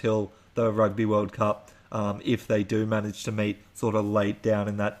until the Rugby World Cup, if they do manage to meet sort of late down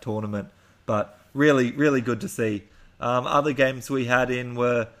in that tournament. But really, really good to see. Other games we had in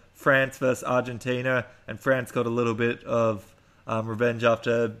were France versus Argentina, and France got a little bit of revenge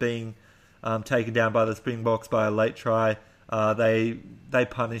after being taken down by the Springboks by a late try. They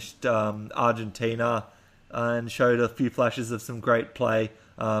punished Argentina and showed a few flashes of some great play.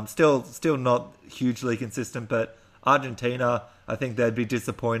 Still not hugely consistent, but Argentina, I think they'd be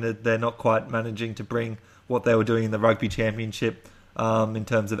disappointed. They're not quite managing to bring what they were doing in the Rugby Championship in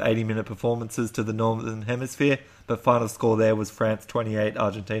terms of 80-minute performances to the Northern Hemisphere. But final score there was France 28,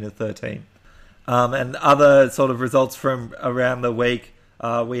 Argentina 13. And other sort of results from around the week,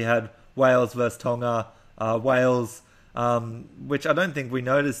 we had Wales versus Tonga. Wales, which I don't think we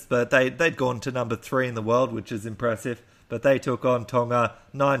noticed, but they'd gone to number 3 in the world, which is impressive. But they took on Tonga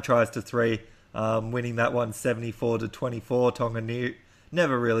 9-3, winning that one 74-24. Tonga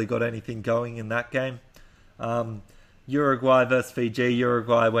never really got anything going in that game. Uruguay versus Fiji.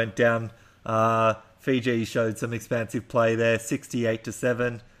 Uruguay went down. Fiji showed some expansive play there,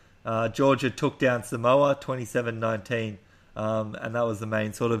 68-7. Georgia took down Samoa 27-19, and that was the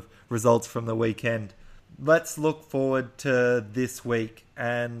main sort of results from the weekend. Let's look forward to this week,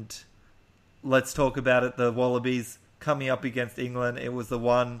 and let's talk about it. The Wallabies coming up against England. It was the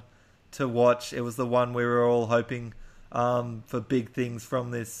one to watch. It was the one we were all hoping for big things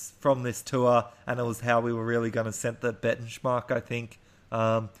from this tour, and it was how we were really going to set the benchmark, I think.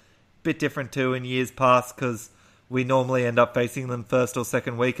 Bit different too in years past, because we normally end up facing them first or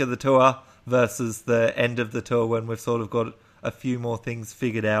second week of the tour versus the end of the tour when we've sort of got a few more things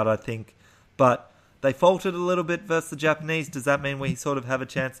figured out, I think. But they faltered a little bit versus the Japanese. Does that mean we sort of have a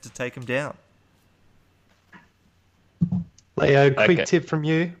chance to take them down? Leo, quick tip from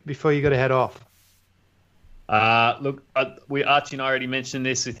you before you got to head off. Look, Archie and I already mentioned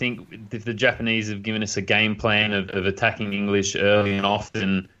this. I think if the Japanese have given us a game plan of attacking English early and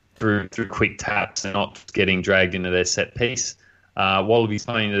often through quick taps and not getting dragged into their set piece, Wallabies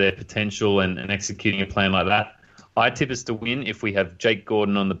playing to their potential and executing a plan like that. I tip us to win if we have Jake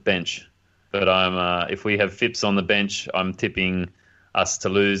Gordon on the bench. But if we have Phipps on the bench, I'm tipping us to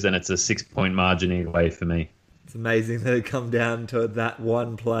lose, and it's a 6-point margin either way for me. It's amazing that it come down to that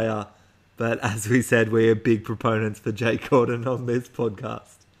one player. But as we said, we're big proponents for Jake Gordon on this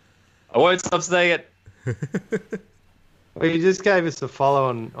podcast. I won't stop saying it. Well, you just gave us a follow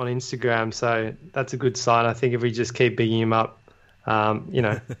on Instagram, so that's a good sign. I think if we just keep bigging him up,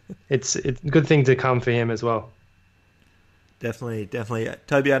 it's a good thing to come for him as well. Definitely.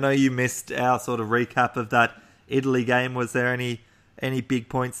 Toby, I know you missed our sort of recap of that Italy game. Was there any big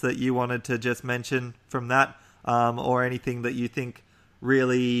points that you wanted to just mention from that, or anything that you think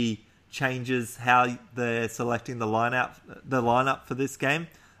really changes how they're selecting the lineup for this game?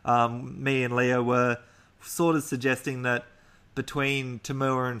 Me and Leo were sort of suggesting that between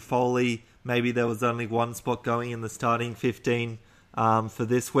Tamua and Foley, maybe there was only one spot going in the starting 15 for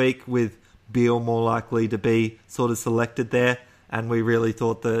this week, with Beale more likely to be sort of selected there, and we really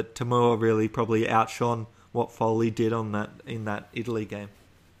thought that Tamua really probably outshone what Foley did in that Italy game.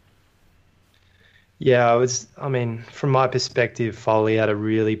 Yeah, from my perspective, Foley had a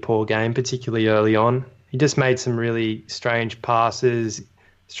really poor game, particularly early on. He just made some really strange passes,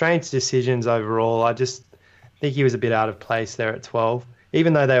 strange decisions overall. I just think he was a bit out of place there at 12,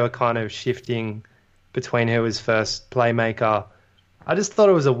 even though they were kind of shifting between who was first playmaker. I just thought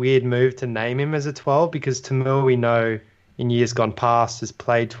it was a weird move to name him as a 12, because Tamua, we know in years gone past, has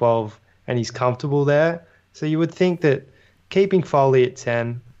played 12 and he's comfortable there. So you would think that keeping Foley at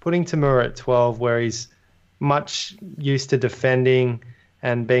 10, putting Tamua at 12, where he's much used to defending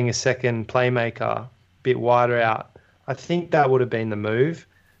and being a second playmaker, a bit wider out. I think that would have been the move.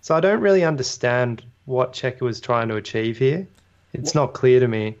 So I don't really understand what Cheika was trying to achieve here. It's not clear to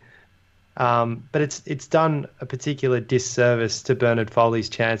me. But it's done a particular disservice to Bernard Foley's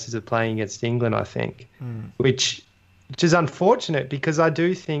chances of playing against England, I think, which is unfortunate because I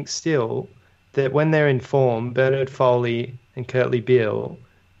do think still that when they're in form, Bernard Foley and Kurtley Beale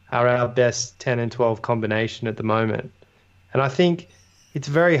are our best 10 and 12 combination at the moment. And I think it's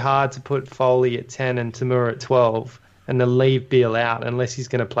very hard to put Foley at 10 and Tamura at 12 and then leave Beale out unless he's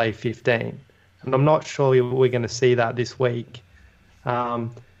going to play 15. And I'm not sure we're going to see that this week.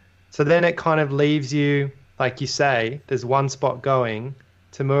 So then it kind of leaves you, like you say, there's one spot going.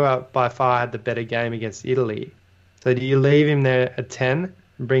 Tamura by far had the better game against Italy. So do you leave him there at 10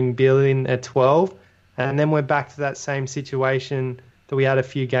 and bring Beale in at 12? And then we're back to that same situation that we had a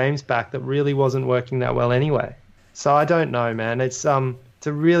few games back that really wasn't working that well anyway. So I don't know, man. It's a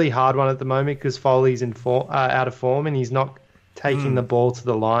really hard one at the moment because Foley's out of form and he's not taking the ball to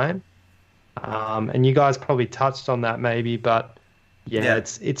the line. And you guys probably touched on that maybe, but yeah.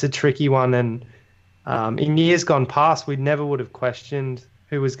 It's a tricky one. And in years gone past, we never would have questioned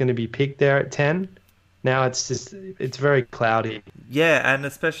who was going to be picked there at 10. Now it's very cloudy. Yeah, and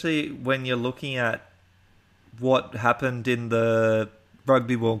especially when you're looking at what happened in the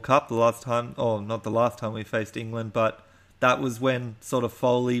Rugby World Cup the last time, or not the last time we faced England, but that was when sort of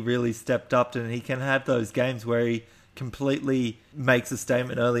Foley really stepped up, and he can have those games where he completely makes a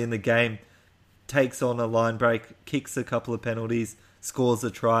statement early in the game, takes on a line break, kicks a couple of penalties, scores a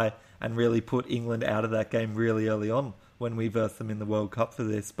try, and really put England out of that game really early on when we versed them in the World Cup for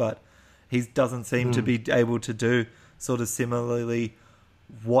this. But he doesn't seem to be able to do sort of similarly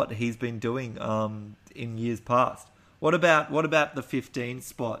what he's been doing in years past. What about the 15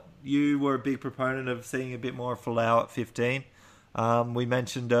 spot? You were a big proponent of seeing a bit more of Folau at 15. We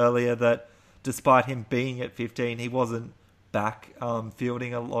mentioned earlier that despite him being at 15, he wasn't back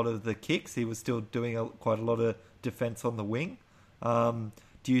fielding a lot of the kicks. He was still doing quite a lot of defence on the wing.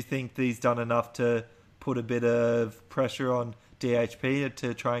 Do you think he's done enough to put a bit of pressure on DHP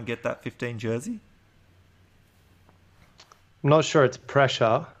to try and get that 15 jersey? I'm not sure it's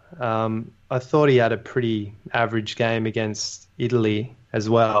pressure. I thought he had a pretty average game against Italy as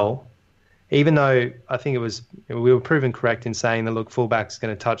well. Even though I think we were proven correct in saying that, look, fullback's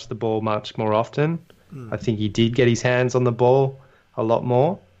going to touch the ball much more often. I think he did get his hands on the ball a lot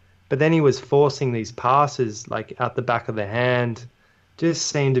more. But then he was forcing these passes like out the back of the hand, just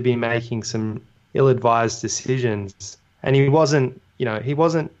seemed to be making some ill-advised decisions. And he wasn't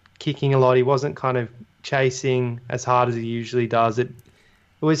kicking a lot. He wasn't kind of chasing as hard as he usually does. It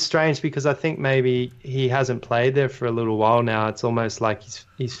was strange because I think maybe he hasn't played there for a little while now. It's almost like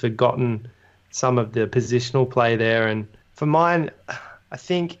he's forgotten some of the positional play there. And for mine, I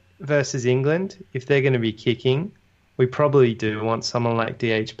think versus England, if they're going to be kicking, we probably do want someone like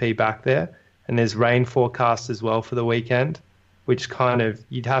DHP back there. And there's rain forecast as well for the weekend, which kind of,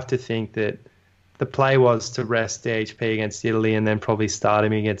 you'd have to think that the play was to rest DHP against Italy and then probably start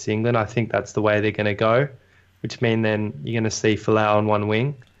him against England. I think that's the way they're going to go, which means then you're going to see Folau on one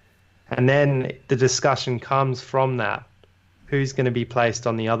wing. And then the discussion comes from that. Who's going to be placed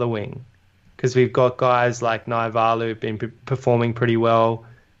on the other wing? Because we've got guys like Naivalu who've been performing pretty well,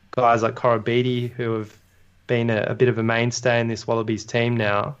 guys like Korobidi who have been a bit of a mainstay in this Wallabies team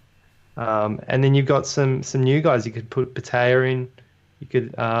now. And then you've got some new guys. You could put Patea in. You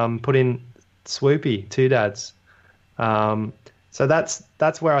could put in Swoopy, two dads. So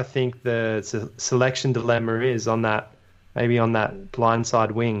that's where I think the selection dilemma is on that, maybe on that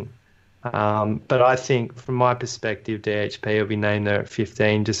blindside wing. But I think from my perspective, DHP will be named there at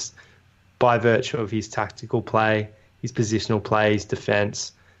 15 just by virtue of his tactical play, his positional play, his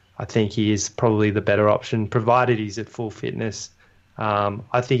defence. I think he is probably the better option, provided he's at full fitness.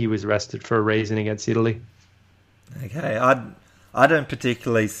 I think he was rested for a reason against Italy. Okay, I don't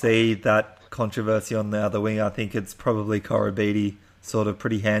particularly see that controversy on the other wing. I think it's probably Korobidi, sort of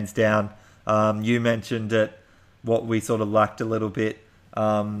pretty hands down. You mentioned it, what we sort of lacked a little bit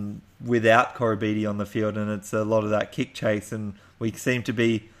without Korobidi on the field, and it's a lot of that kick chase, and we seem to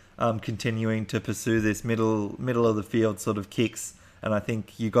be continuing to pursue this middle of the field sort of kicks, and I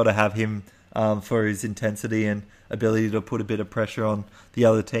think you got to have him for his intensity and ability to put a bit of pressure on the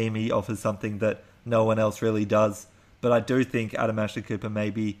other team. He offers something that no one else really does. But I do think Adam Ashley Cooper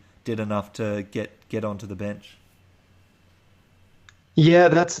maybe did enough to get onto the bench. Yeah,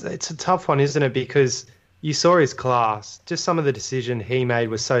 it's a tough one, isn't it? Because you saw his class. Just some of the decision he made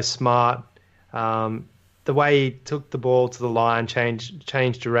was so smart. The way he took the ball to the line,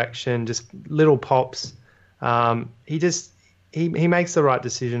 changed direction, just little pops. he makes the right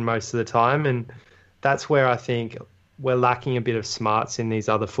decision most of the time, and that's where I think we're lacking a bit of smarts in these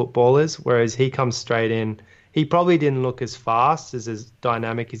other footballers. Whereas he comes straight in, he probably didn't look as fast, as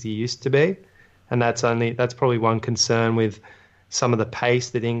dynamic as he used to be, and that's probably one concern with some of the pace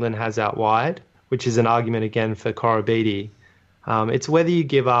that England has out wide, which is an argument again for Korobidi. It's whether you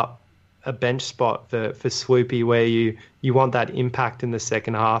give up a bench spot for Swoopy, where you want that impact in the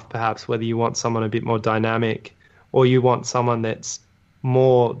second half, perhaps, whether you want someone a bit more dynamic, or you want someone that's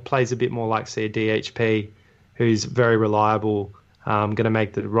plays a bit more like, say, a DHP, who's very reliable, going to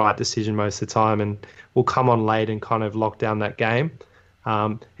make the right decision most of the time, and will come on late and kind of lock down that game.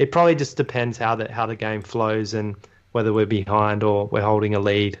 It probably just depends how the game flows and whether we're behind or we're holding a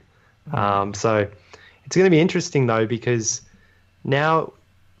lead. So it's going to be interesting, though, because now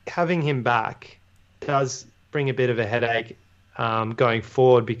having him back does bring a bit of a headache going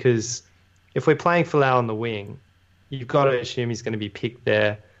forward, because if we're playing Folau on the wing, you've got to assume he's going to be picked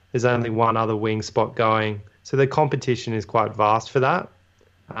there. There's only one other wing spot going, so the competition is quite vast for that.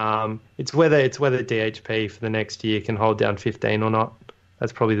 It's whether DHP for the next year can hold down 15 or not.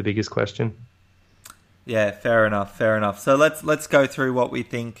 That's probably the biggest question. Yeah, fair enough. So let's go through what we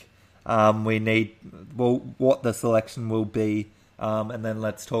think we need, what the selection will be, and then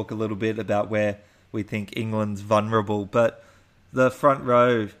let's talk a little bit about where we think England's vulnerable. But the front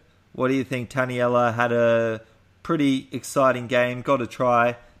row, what do you think? Taniela had a pretty exciting game, got a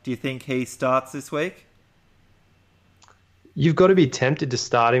try. Do you think he starts this week? You've got to be tempted to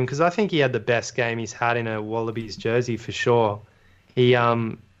start him, because I think he had the best game he's had in a Wallabies jersey for sure. He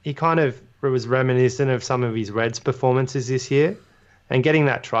kind of was reminiscent of some of his Reds performances this year, and getting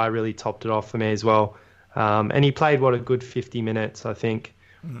that try really topped it off for me as well. And he played a good 50 minutes, I think.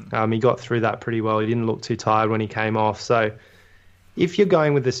 He got through that pretty well. He didn't look too tired when he came off. So if you're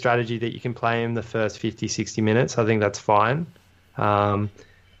going with the strategy that you can play him the first 50, 60 minutes, I think that's fine.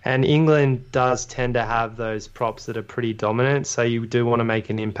 And England does tend to have those props that are pretty dominant, so you do want to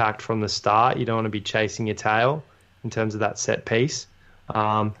make an impact from the start. You don't want to be chasing your tail in terms of that set piece.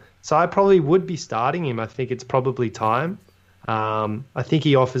 So I probably would be starting him. I think it's probably time. I think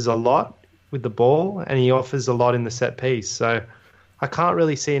he offers a lot with the ball, and he offers a lot in the set piece. So I can't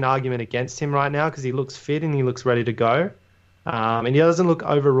really see an argument against him right now, because he looks fit and he looks ready to go. And he doesn't look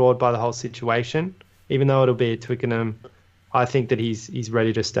overawed by the whole situation, even though it'll be at Twickenham. I think that he's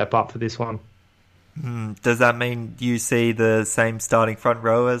ready to step up for this one. Does that mean you see the same starting front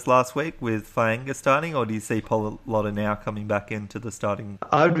row as last week with Fainga starting, or do you see Pollotta now coming back into the starting?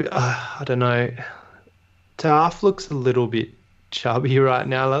 I don't know. Taaf looks a little bit chubby right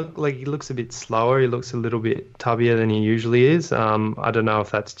now. Like he looks a bit slower. He looks a little bit tubbier than he usually is. I don't know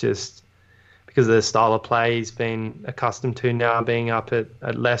if that's just because of the style of play he's been accustomed to now, being up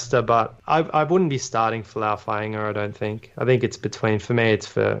at Leicester. But I wouldn't be starting Folau Fainga, I don't think. I think it's between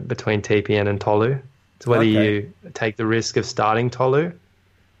TPN and Tolu. It's whether you take the risk of starting Tolu.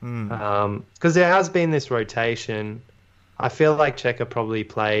 Because there has been this rotation. I feel like Cheika probably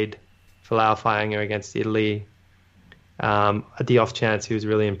played Folau Fainga against Italy at the off chance he was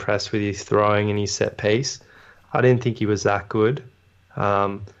really impressed with his throwing and his set piece. I didn't think he was that good.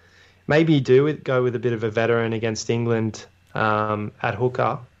 Maybe you do go with a bit of a veteran against England at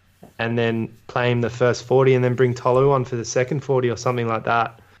hooker, and then play him the first 40 and then bring Tolu on for the second 40 or something like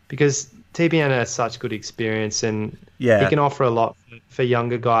that. Because TPN has such good experience, and he can offer a lot for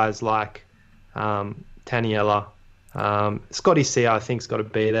younger guys like Taniela. Scotty C, I think, has got to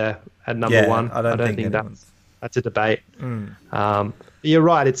be there at number one. I don't think that's a debate. You're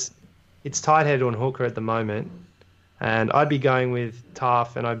right. It's tight head on hooker at the moment. And I'd be going with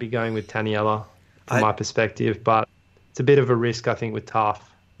Taaf and I'd be going with Taniela from my perspective. But it's a bit of a risk, I think, with Taaf.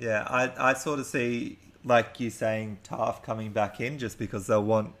 Yeah, I sort of see, like you saying, Taaf coming back in just because they'll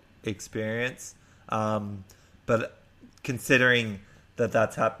want experience. But considering that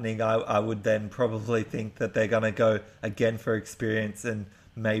that's happening, I would then probably think that they're going to go again for experience and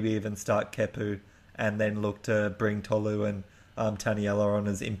maybe even start Kepu and then look to bring Tolu and Taniela on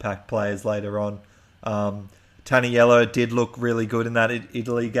as impact players later on. Taniela did look really good in that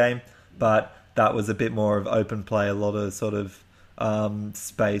Italy game, but that was a bit more of open play, a lot of sort of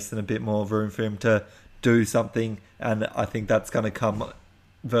space and a bit more room for him to do something. And I think that's going to come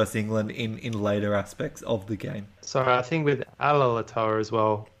versus England in later aspects of the game. So I think with Alaalatoa as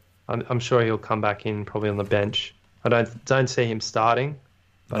well, I'm sure he'll come back in probably on the bench. I don't see him starting,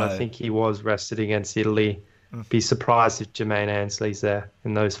 but I think he was rested against Italy. Be surprised if Jermaine Ansley's there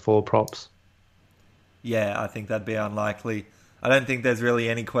in those four props. Yeah, I think that'd be unlikely. I don't think there's really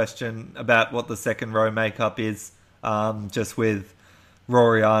any question about what the second row makeup is, just with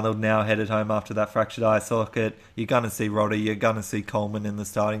Rory Arnold now headed home after that fractured eye socket. You're going to see Roddy. You're going to see Coleman in the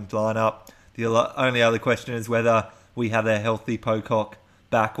starting lineup. The only other question is whether we have a healthy Pocock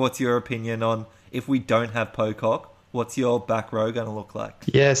back. What's your opinion on if we don't have Pocock? What's your back row going to look like?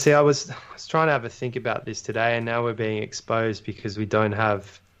 Yeah, see, I was trying to have a think about this today, and now we're being exposed because we don't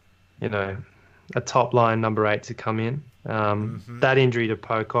have, a top line number 8 to come in. That injury to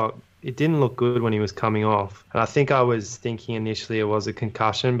Pocock, it didn't look good when he was coming off. And I think I was thinking initially it was a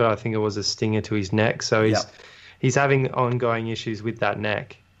concussion, but I think it was a stinger to his neck. So he's having ongoing issues with that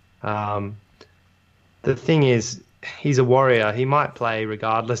neck. The thing is, he's a warrior. He might play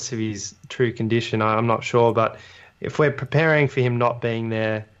regardless of his true condition. I'm not sure, but if we're preparing for him not being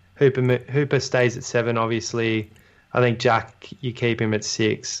there, Hooper stays at 7, obviously. I think Jack, you keep him at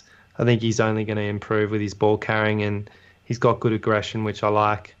 6. I think he's only going to improve with his ball carrying, and he's got good aggression, which I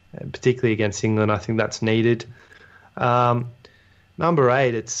like, particularly against England. I think that's needed. Number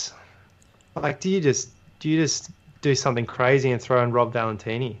 8, it's like, do you just do something crazy and throw in Rob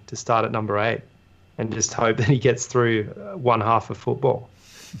Valentini to start at number 8 and just hope that he gets through one half of football?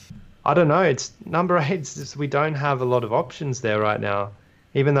 I don't know. It's number 8. It's just, we don't have a lot of options there right now.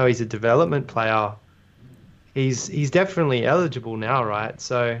 Even though he's a development player, he's definitely eligible now, right?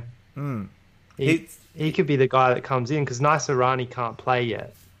 So he could be the guy that comes in because Naisarani can't play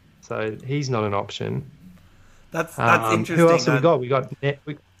yet, so he's not an option. That's interesting. Who else have we got?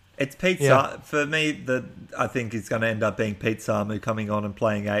 It's Pete for me. I think it's going to end up being Pete Samu coming on and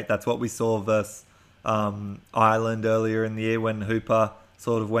playing 8. That's what we saw versus Ireland earlier in the year when Hooper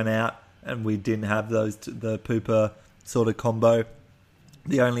sort of went out and we didn't have the Pooper sort of combo.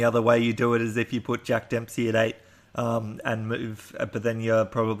 The only other way you do it is if you put Jack Dempsey at 8 and move, but then you're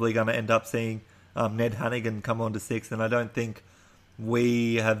probably going to end up seeing Ned Hannigan come on to 6, and I don't think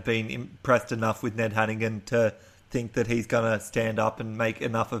we have been impressed enough with Ned Hannigan to think that he's going to stand up and make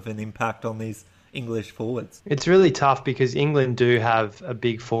enough of an impact on these English forwards. It's really tough because England do have a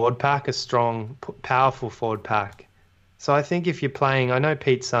big forward pack, a strong, powerful forward pack. So I think if you're playing, I know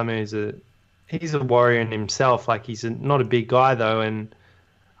Pete Samu he's a warrior in himself. Like he's not a big guy though, and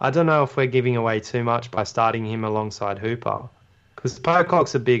I don't know if we're giving away too much by starting him alongside Hooper, because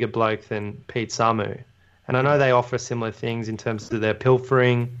Pocock's a bigger bloke than Pete Samu, and I know they offer similar things in terms of their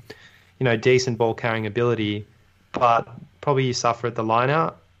pilfering, decent ball carrying ability, but probably you suffer at the line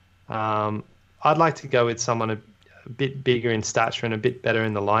out. I'd like to go with someone a bit bigger in stature and a bit better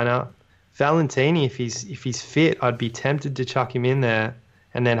in the line out. Valentini, if he's fit, I'd be tempted to chuck him in there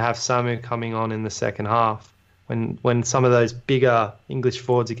and then have Samu coming on in the second half when some of those bigger English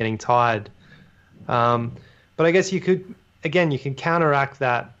forwards are getting tired. But I guess you can counteract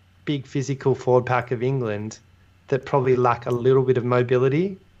that big physical forward pack of England that probably lack a little bit of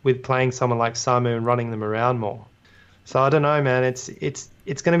mobility with playing someone like Samu and running them around more. So I don't know, man. It's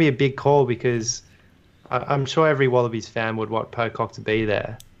going to be a big call because I'm sure every Wallabies fan would want Pocock to be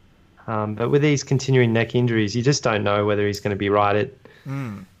there. But with these continuing neck injuries, you just don't know whether he's going to be right.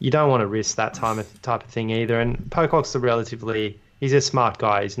 You don't want to risk that type of thing either. And Pocock's he's a smart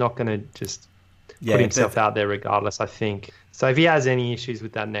guy. He's not going to just put himself out there regardless, I think. So if he has any issues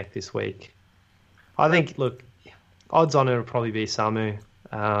with that neck this week, I think, look, odds on it'll probably be Samu.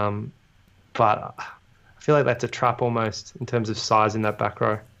 But I feel like that's a trap almost in terms of size in that back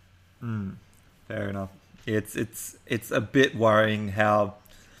row. Fair enough. It's a bit worrying how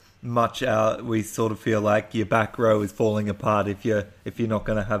much we sort of feel like your back row is falling apart if you're not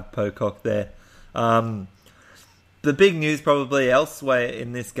going to have Pocock there. The big news probably elsewhere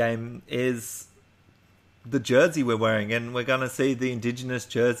in this game is the jersey we're wearing, and we're going to see the Indigenous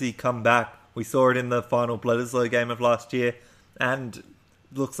jersey come back. We saw it in the final Bledisloe game of last year, and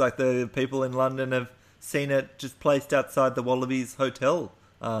looks like the people in London have seen it just placed outside the Wallabies Hotel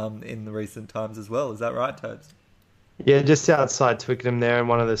in the recent times as well. Is that right, Tobes? Yeah, just outside Twickenham there in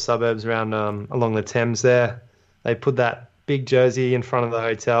one of the suburbs around along the Thames there. They put that big jersey in front of the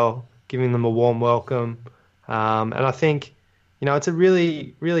hotel, giving them a warm welcome. And I think, it's a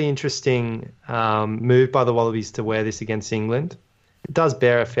really, really interesting move by the Wallabies to wear this against England. It does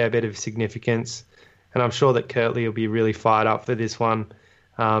bear a fair bit of significance, and I'm sure that Kirtley will be really fired up for this one,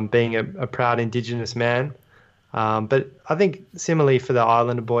 being a proud Indigenous man. But I think similarly for the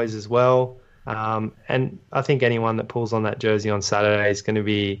Islander boys as well. And I think anyone that pulls on that jersey on Saturday is going to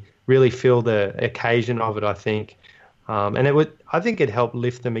be really feel the occasion of it, I think. And I think it helped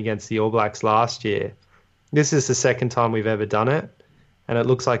lift them against the All Blacks last year. This is the second time we've ever done it. And it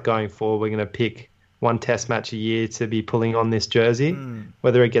looks like going forward, we're going to pick one test match a year to be pulling on this jersey,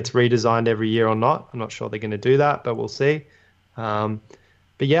 whether it gets redesigned every year or not. I'm not sure they're going to do that, but we'll see. But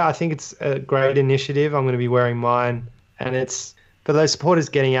yeah, I think it's a great initiative. I'm going to be wearing mine. And it's for those supporters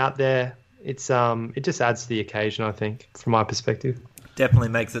getting out there, it just adds to the occasion, I think, from my perspective. Definitely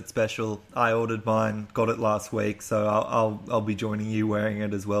makes it special. I ordered mine, got it last week, so I'll be joining you wearing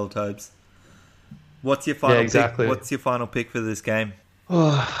it as well, Tobes. What's your final pick? What's your final pick for this game?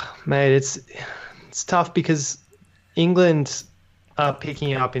 Oh, mate, it's tough because England are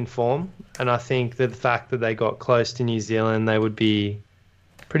picking up in form, and I think that the fact that they got close to New Zealand, they would be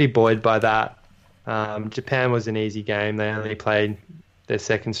pretty buoyed by that. Japan was an easy game. They only played their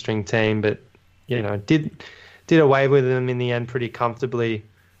second string team, but did away with them in the end pretty comfortably.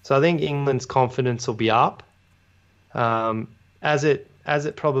 So I think England's confidence will be up, as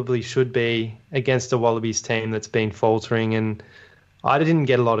it probably should be against a Wallabies team that's been faltering. And I didn't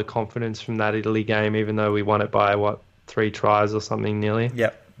get a lot of confidence from that Italy game, even though we won it by 3 tries or something nearly.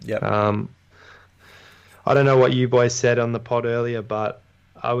 Yep. I don't know what you boys said on the pod earlier, but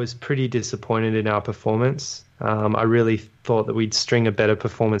I was pretty disappointed in our performance. I really thought that we'd string a better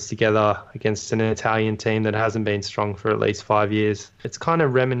performance together against an Italian team that hasn't been strong for at least 5 years. It's kind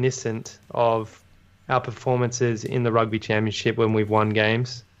of reminiscent of our performances in the Rugby Championship when we've won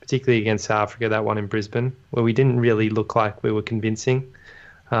games, particularly against South Africa, that one in Brisbane, where we didn't really look like we were convincing.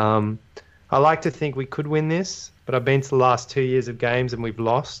 I like to think we could win this, but I've been to the last 2 years of games and we've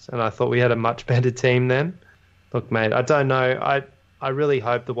lost, and I thought we had a much better team then. Look, mate, I don't know. I really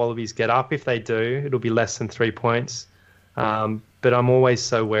hope the Wallabies get up. If they do, it'll be less than 3 points. But I'm always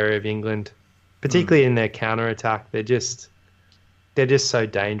so wary of England, particularly in their counter-attack. They're just so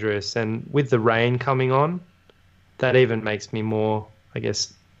dangerous. And with the rain coming on, that even makes me more, I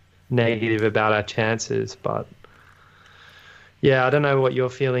guess, negative about our chances. But yeah, I don't know what your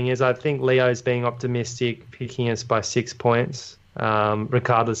feeling is. I think Leo's being optimistic, picking us by 6 points,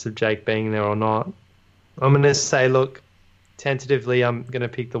 regardless of Jake being there or not. I'm going to say, look, tentatively, I'm going to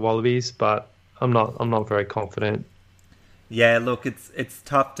pick the Wallabies, but I'm not very confident. Yeah, look, it's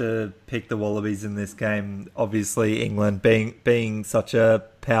tough to pick the Wallabies in this game. Obviously, England being such a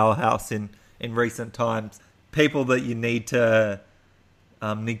powerhouse in recent times, people that you need to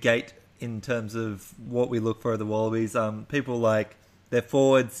negate in terms of what we look for at the Wallabies. People like their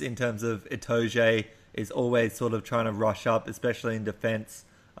forwards in terms of Itoje is always sort of trying to rush up, especially in defence.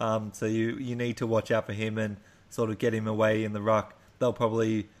 So you need to watch out for him and sort of get him away in the ruck. They'll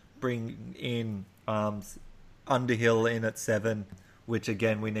probably bring in Underhill in at 7, which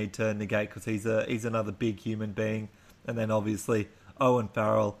again we need to negate because he's another big human being. And then obviously Owen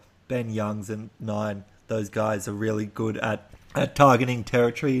Farrell, Ben Youngs and 9. Those guys are really good at targeting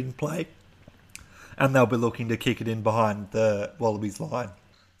territory in play. And they'll be looking to kick it in behind the Wallabies line.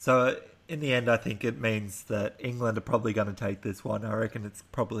 So in the end, I think it means that England are probably going to take this one. I reckon it's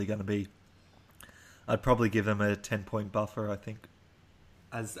probably going to be... I'd probably give them a 10-point buffer, I think.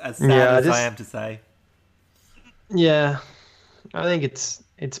 As sad as I am to say. Yeah, I think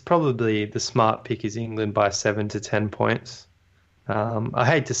it's probably the smart pick is England by 7 to 10 points. I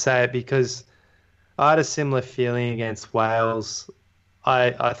hate to say it because I had a similar feeling against Wales.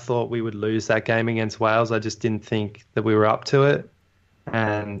 I thought we would lose that game against Wales. I just didn't think that we were up to it.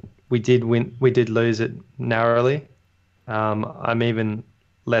 And we did win. We did lose it narrowly. I'm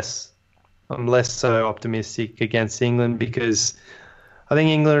less so optimistic against England because I think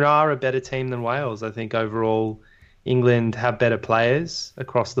England are a better team than Wales. I think overall England have better players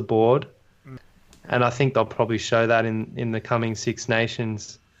across the board. And I think they'll probably show that in the coming Six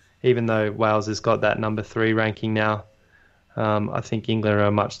Nations, even though Wales has got that number 3 ranking now. I think England are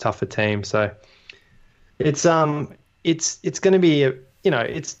a much tougher team. So it's going to be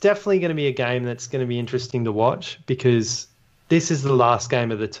it's definitely going to be a game that's going to be interesting to watch because this is the last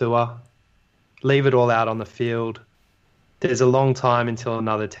game of the tour. Leave it all out on the field. There's a long time until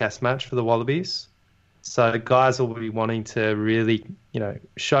another test match for the Wallabies. So guys will be wanting to really,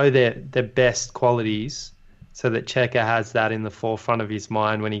 show their best qualities so that Cheika has that in the forefront of his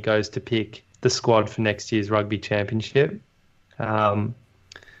mind when he goes to pick the squad for next year's Rugby Championship.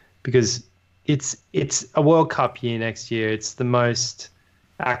 Because it's a World Cup year next year. It's the most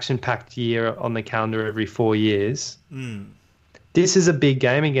action-packed year on the calendar every 4 years. This is a big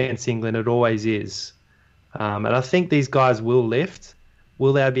game against England. It always is. And I think these guys will lift.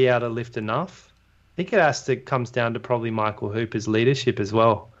 Will they be able to lift enough? I think it comes down to probably Michael Hooper's leadership as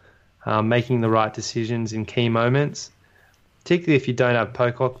well, making the right decisions in key moments, particularly if you don't have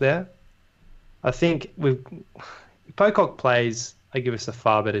Pocock there. I think Pocock plays, they give us a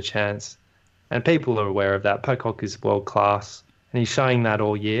far better chance, and people are aware of that. Pocock is world class, and he's showing that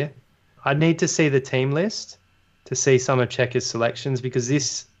all year. I need to see the team list to see some of Cheika's selections because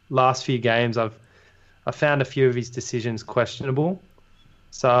this last few games I found a few of his decisions questionable.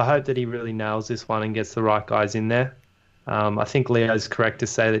 So I hope that he really nails this one and gets the right guys in there. I think Leo's correct to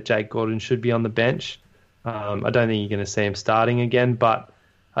say that Jake Gordon should be on the bench. I don't think you're going to see him starting again, but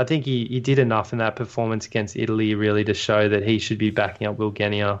I think he did enough in that performance against Italy really to show that he should be backing up Will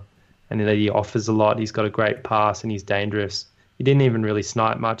Genia and that he offers a lot. He's got a great pass and he's dangerous. He didn't even really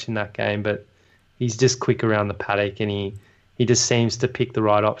snipe much in that game, but he's just quick around the paddock and he just seems to pick the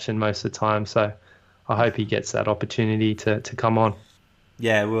right option most of the time. So I hope he gets that opportunity to come on.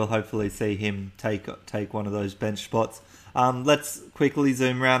 Yeah, we'll hopefully see him take one of those bench spots. Let's quickly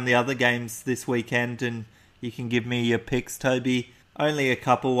zoom around the other games this weekend, and you can give me your picks, Toby. Only a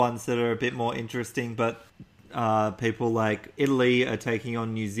couple ones that are a bit more interesting, but people like Italy are taking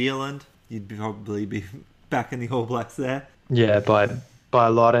on New Zealand. You'd probably be back in the All Blacks there. Yeah, by a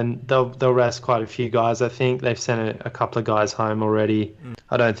lot, and they'll rest quite a few guys. I think they've sent a couple of guys home already.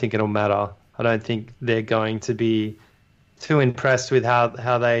 I don't think it'll matter. I don't think they're going to be too impressed with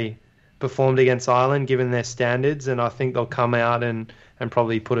how they performed against Ireland, given their standards, and I think they'll come out and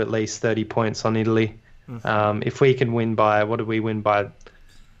probably put at least 30 points on Italy. If we can win by, what did we win by?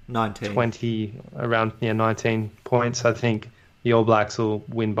 19. 20, around 19 points. I think the All Blacks will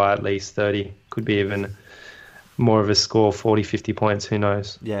win by at least 30. Could be even more of a score, 40, 50 points, who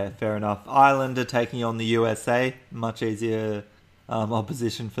knows. Yeah, fair enough. Ireland are taking on the USA. Much easier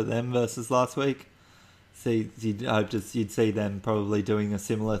opposition for them versus last week. You'd see them probably doing a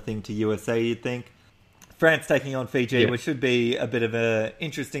similar thing to USA, you'd think. France taking on Fiji, which should be a bit of an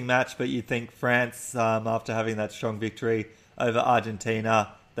interesting match, but you'd think France, after having that strong victory over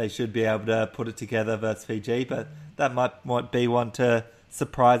Argentina, they should be able to put it together versus Fiji, but that might be one to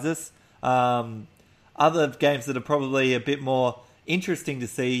surprise us. Other games that are probably a bit more interesting to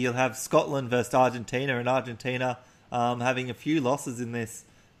see, you'll have Scotland versus Argentina, and Argentina having a few losses in this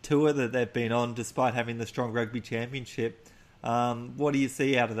tour that they've been on, despite having the strong rugby championship. What do you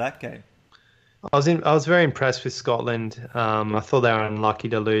see out of that game? I was very impressed with Scotland. I thought they were unlucky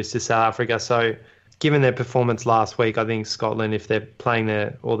to lose to South Africa. So, given their performance last week, I think Scotland, if they're playing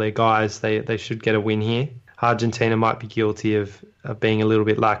all their guys, they should get a win here. Argentina might be guilty of being a little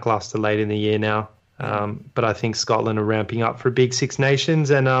bit lackluster late in the year now. But I think Scotland are ramping up for Big Six Nations,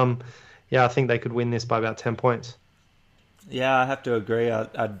 and I think they could win this by about 10 points. Yeah, I have to agree.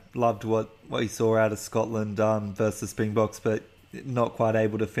 I loved what we saw out of Scotland versus Springboks, but not quite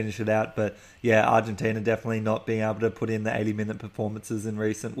able to finish it out. But yeah, Argentina definitely not being able to put in the 80-minute performances in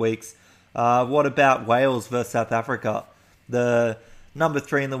recent weeks. What about Wales versus South Africa? The number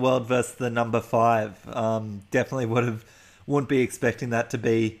 3 in the world versus the number 5. Definitely wouldn't be expecting that to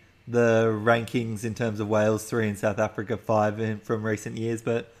be the rankings in terms of Wales 3 and South Africa 5 from recent years,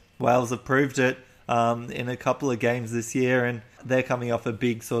 but Wales have proved it in a couple of games this year, and they're coming off a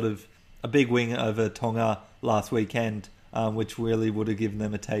big win over Tonga last weekend, which really would have given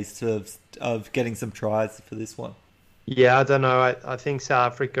them a taste of getting some tries for this one. Yeah, I don't know. I think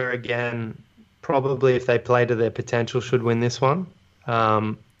South Africa, again, probably if they play to their potential, should win this one.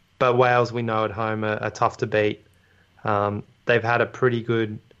 But Wales, we know at home, are tough to beat. They've had a pretty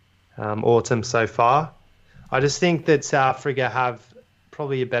good autumn so far. I just think that South Africa have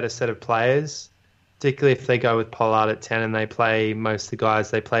probably a better set of players, particularly if they go with Pollard at 10 and they play most of the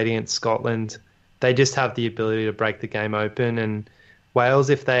guys they played against Scotland. They just have the ability to break the game open, and Wales,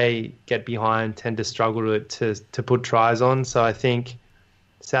 if they get behind, tend to struggle to put tries on. So I think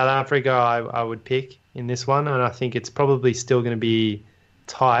South Africa I would pick in this one, and I think it's probably still going to be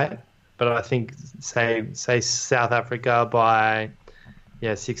tight, but I think say South Africa by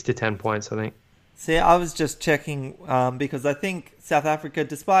 6 to 10 points, I think. See, I was just checking because I think South Africa,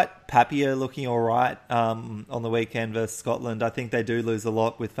 despite Papier looking all right on the weekend versus Scotland, I think they do lose a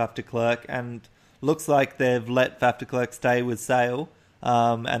lot with Faf de Klerk, and looks like they've let Faf de Klerk stay with Sale,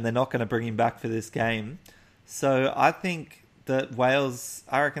 and they're not going to bring him back for this game. So I think that Wales,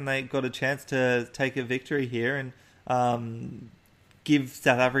 I reckon they got a chance to take a victory here and give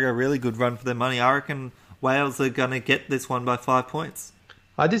South Africa a really good run for their money. I reckon Wales are going to get this one by 5 points.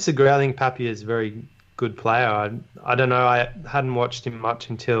 I disagree. I think Papier is a very good player. I don't know. I hadn't watched him much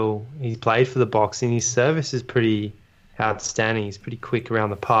until he played for the Boks, and his service is pretty outstanding. He's pretty quick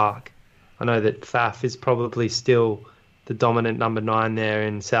around the park. I know that Faf is probably still the dominant number 9 there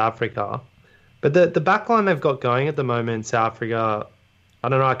in South Africa. But the backline they've got going at the moment in South Africa, I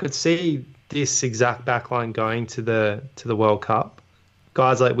don't know. I could see this exact backline going to the World Cup.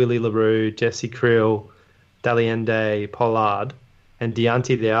 Guys like Willie LaRue, Jesse Kriel, Daliende, Pollard, and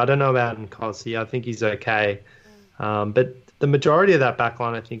Deontay there. I don't know about Nkosi. I think he's okay. But the majority of that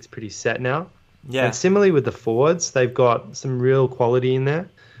backline, I think, is pretty set now. Yeah. And similarly with the forwards, they've got some real quality in there.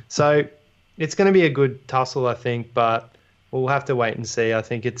 So it's going to be a good tussle, I think, but we'll have to wait and see. I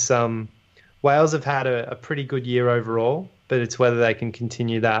think it's Wales have had a pretty good year overall, but it's whether they can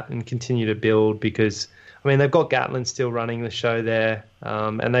continue that and continue to build because, I mean, they've got Gatlin still running the show there,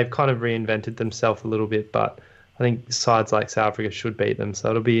 and they've kind of reinvented themselves a little bit, but I think sides like South Africa should beat them. So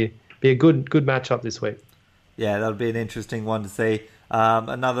it'll be a good matchup this week. Yeah, that'll be an interesting one to see.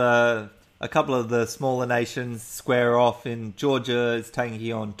 A couple of the smaller nations square off in Georgia is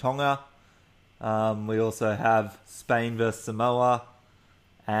taking on Tonga. We also have Spain versus Samoa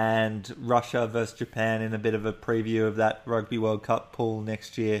and Russia versus Japan in a bit of a preview of that Rugby World Cup pool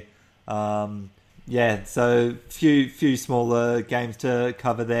next year. So few smaller games to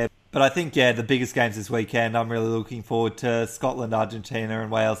cover there. But I think, the biggest games this weekend, I'm really looking forward to Scotland, Argentina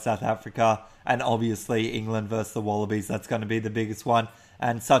and Wales, South Africa. And obviously England versus the Wallabies. That's going to be the biggest one.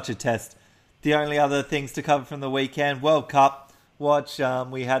 And such a test. The only other things to cover from the weekend, World Cup watch.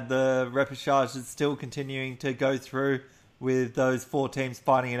 We had the repêchages still continuing to go through with those 4 teams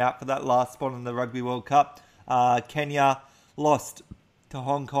fighting it out for that last spot in the Rugby World Cup. Kenya lost to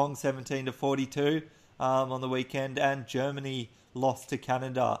Hong Kong 17-42 on the weekend. And Germany lost to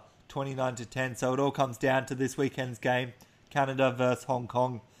Canada 29-10. So it all comes down to this weekend's game, Canada versus Hong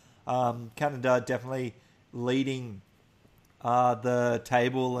Kong. Canada definitely leading the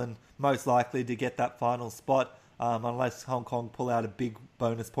table and most likely to get that final spot unless Hong Kong pull out a big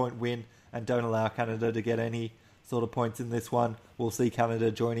bonus point win and don't allow Canada to get any sort of points in this one. We'll see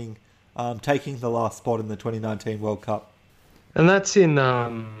Canada taking the last spot in the 2019 World Cup. And that's in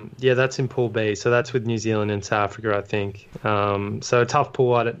Pool B, so that's with New Zealand and South Africa, I think. So a tough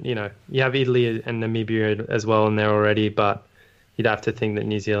pool. You have Italy and Namibia as well in there already, but you'd have to think that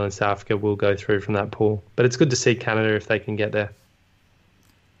New Zealand and South Africa will go through from that pool. But it's good to see Canada if they can get there.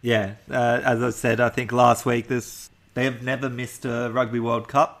 Yeah, as I said, I think last week they have never missed a Rugby World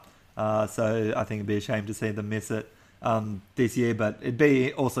Cup, so I think it'd be a shame to see them miss it this year. But it'd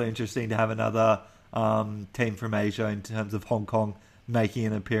be also interesting to have another team from Asia in terms of Hong Kong making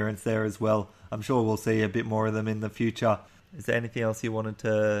an appearance there as well. I'm sure we'll see a bit more of them in the future. Is there anything else you wanted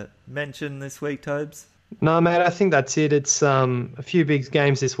to mention this week, Tobes? No, mate, I think that's it. It's a few big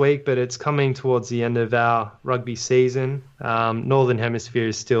games this week, but it's coming towards the end of our rugby season. Northern Hemisphere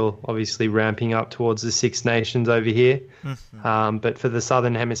is still obviously ramping up towards the Six Nations over here. Mm-hmm. But for the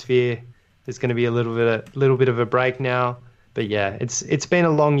Southern Hemisphere, there's going to be a little bit of a break now. But yeah, it's been a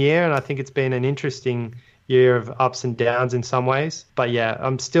long year, and I think it's been an interesting year of ups and downs in some ways. But yeah,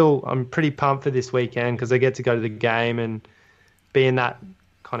 I'm pretty pumped for this weekend because I get to go to the game and be in that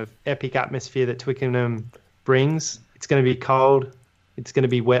kind of epic atmosphere that Twickenham brings. It's going to be cold. It's going to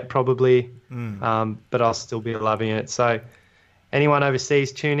be wet probably, but I'll still be loving it. So anyone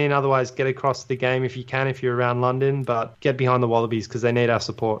overseas, tune in. Otherwise, get across the game if you can, if you're around London. But get behind the Wallabies because they need our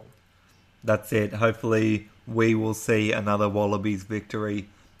support. That's it. Hopefully we will see another Wallabies victory.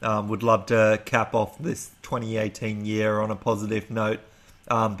 Would love to cap off this 2018 year on a positive note.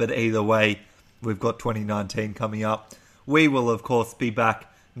 But either way, we've got 2019 coming up. We will, of course, be back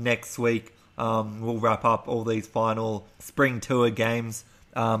next week. We'll wrap up all these final spring tour games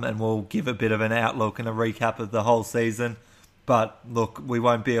and we'll give a bit of an outlook and a recap of the whole season. But look, we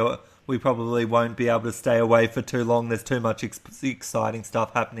probably won't be able to stay away for too long. There's too much exciting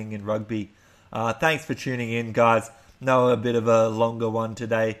stuff happening in rugby. Thanks for tuning in, guys. Know a bit of a longer one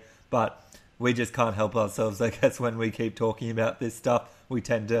today, but we just can't help ourselves. I guess when we keep talking about this stuff, we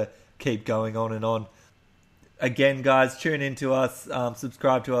tend to keep going on and on. Again, guys, tune in to us,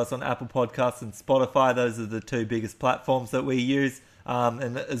 subscribe to us on Apple Podcasts and Spotify. Those are the 2 biggest platforms that we use.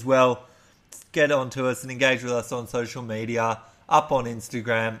 And as well, get on to us and engage with us on social media, up on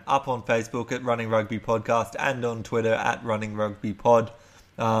Instagram, up on Facebook at Running Rugby Podcast, and on Twitter at Running Rugby Pod.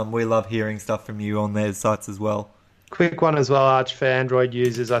 We love hearing stuff from you on their sites as well. Quick one as well, Arch, for Android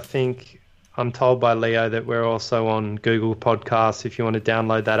users. I think I'm told by Leo that we're also on Google Podcasts if you want to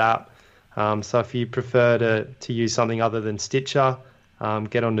download that app. So if you prefer to use something other than Stitcher,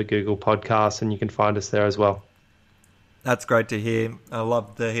 get onto Google Podcasts and you can find us there as well. That's great to hear. I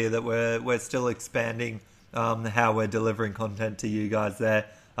love to hear that we're still expanding how we're delivering content to you guys there.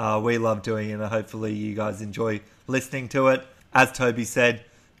 We love doing it and hopefully you guys enjoy listening to it. As Toby said,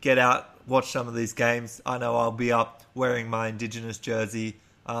 get out, watch some of these games. I know I'll be up wearing my Indigenous jersey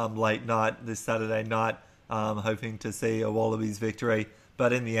late night this Saturday night, hoping to see a Wallabies victory.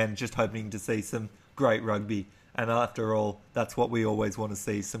 But in the end, just hoping to see some great rugby. And after all, that's what we always want to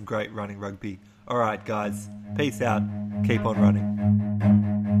see, some great running rugby. All right, guys. Peace out. Keep on running.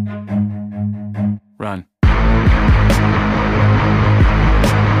 Run.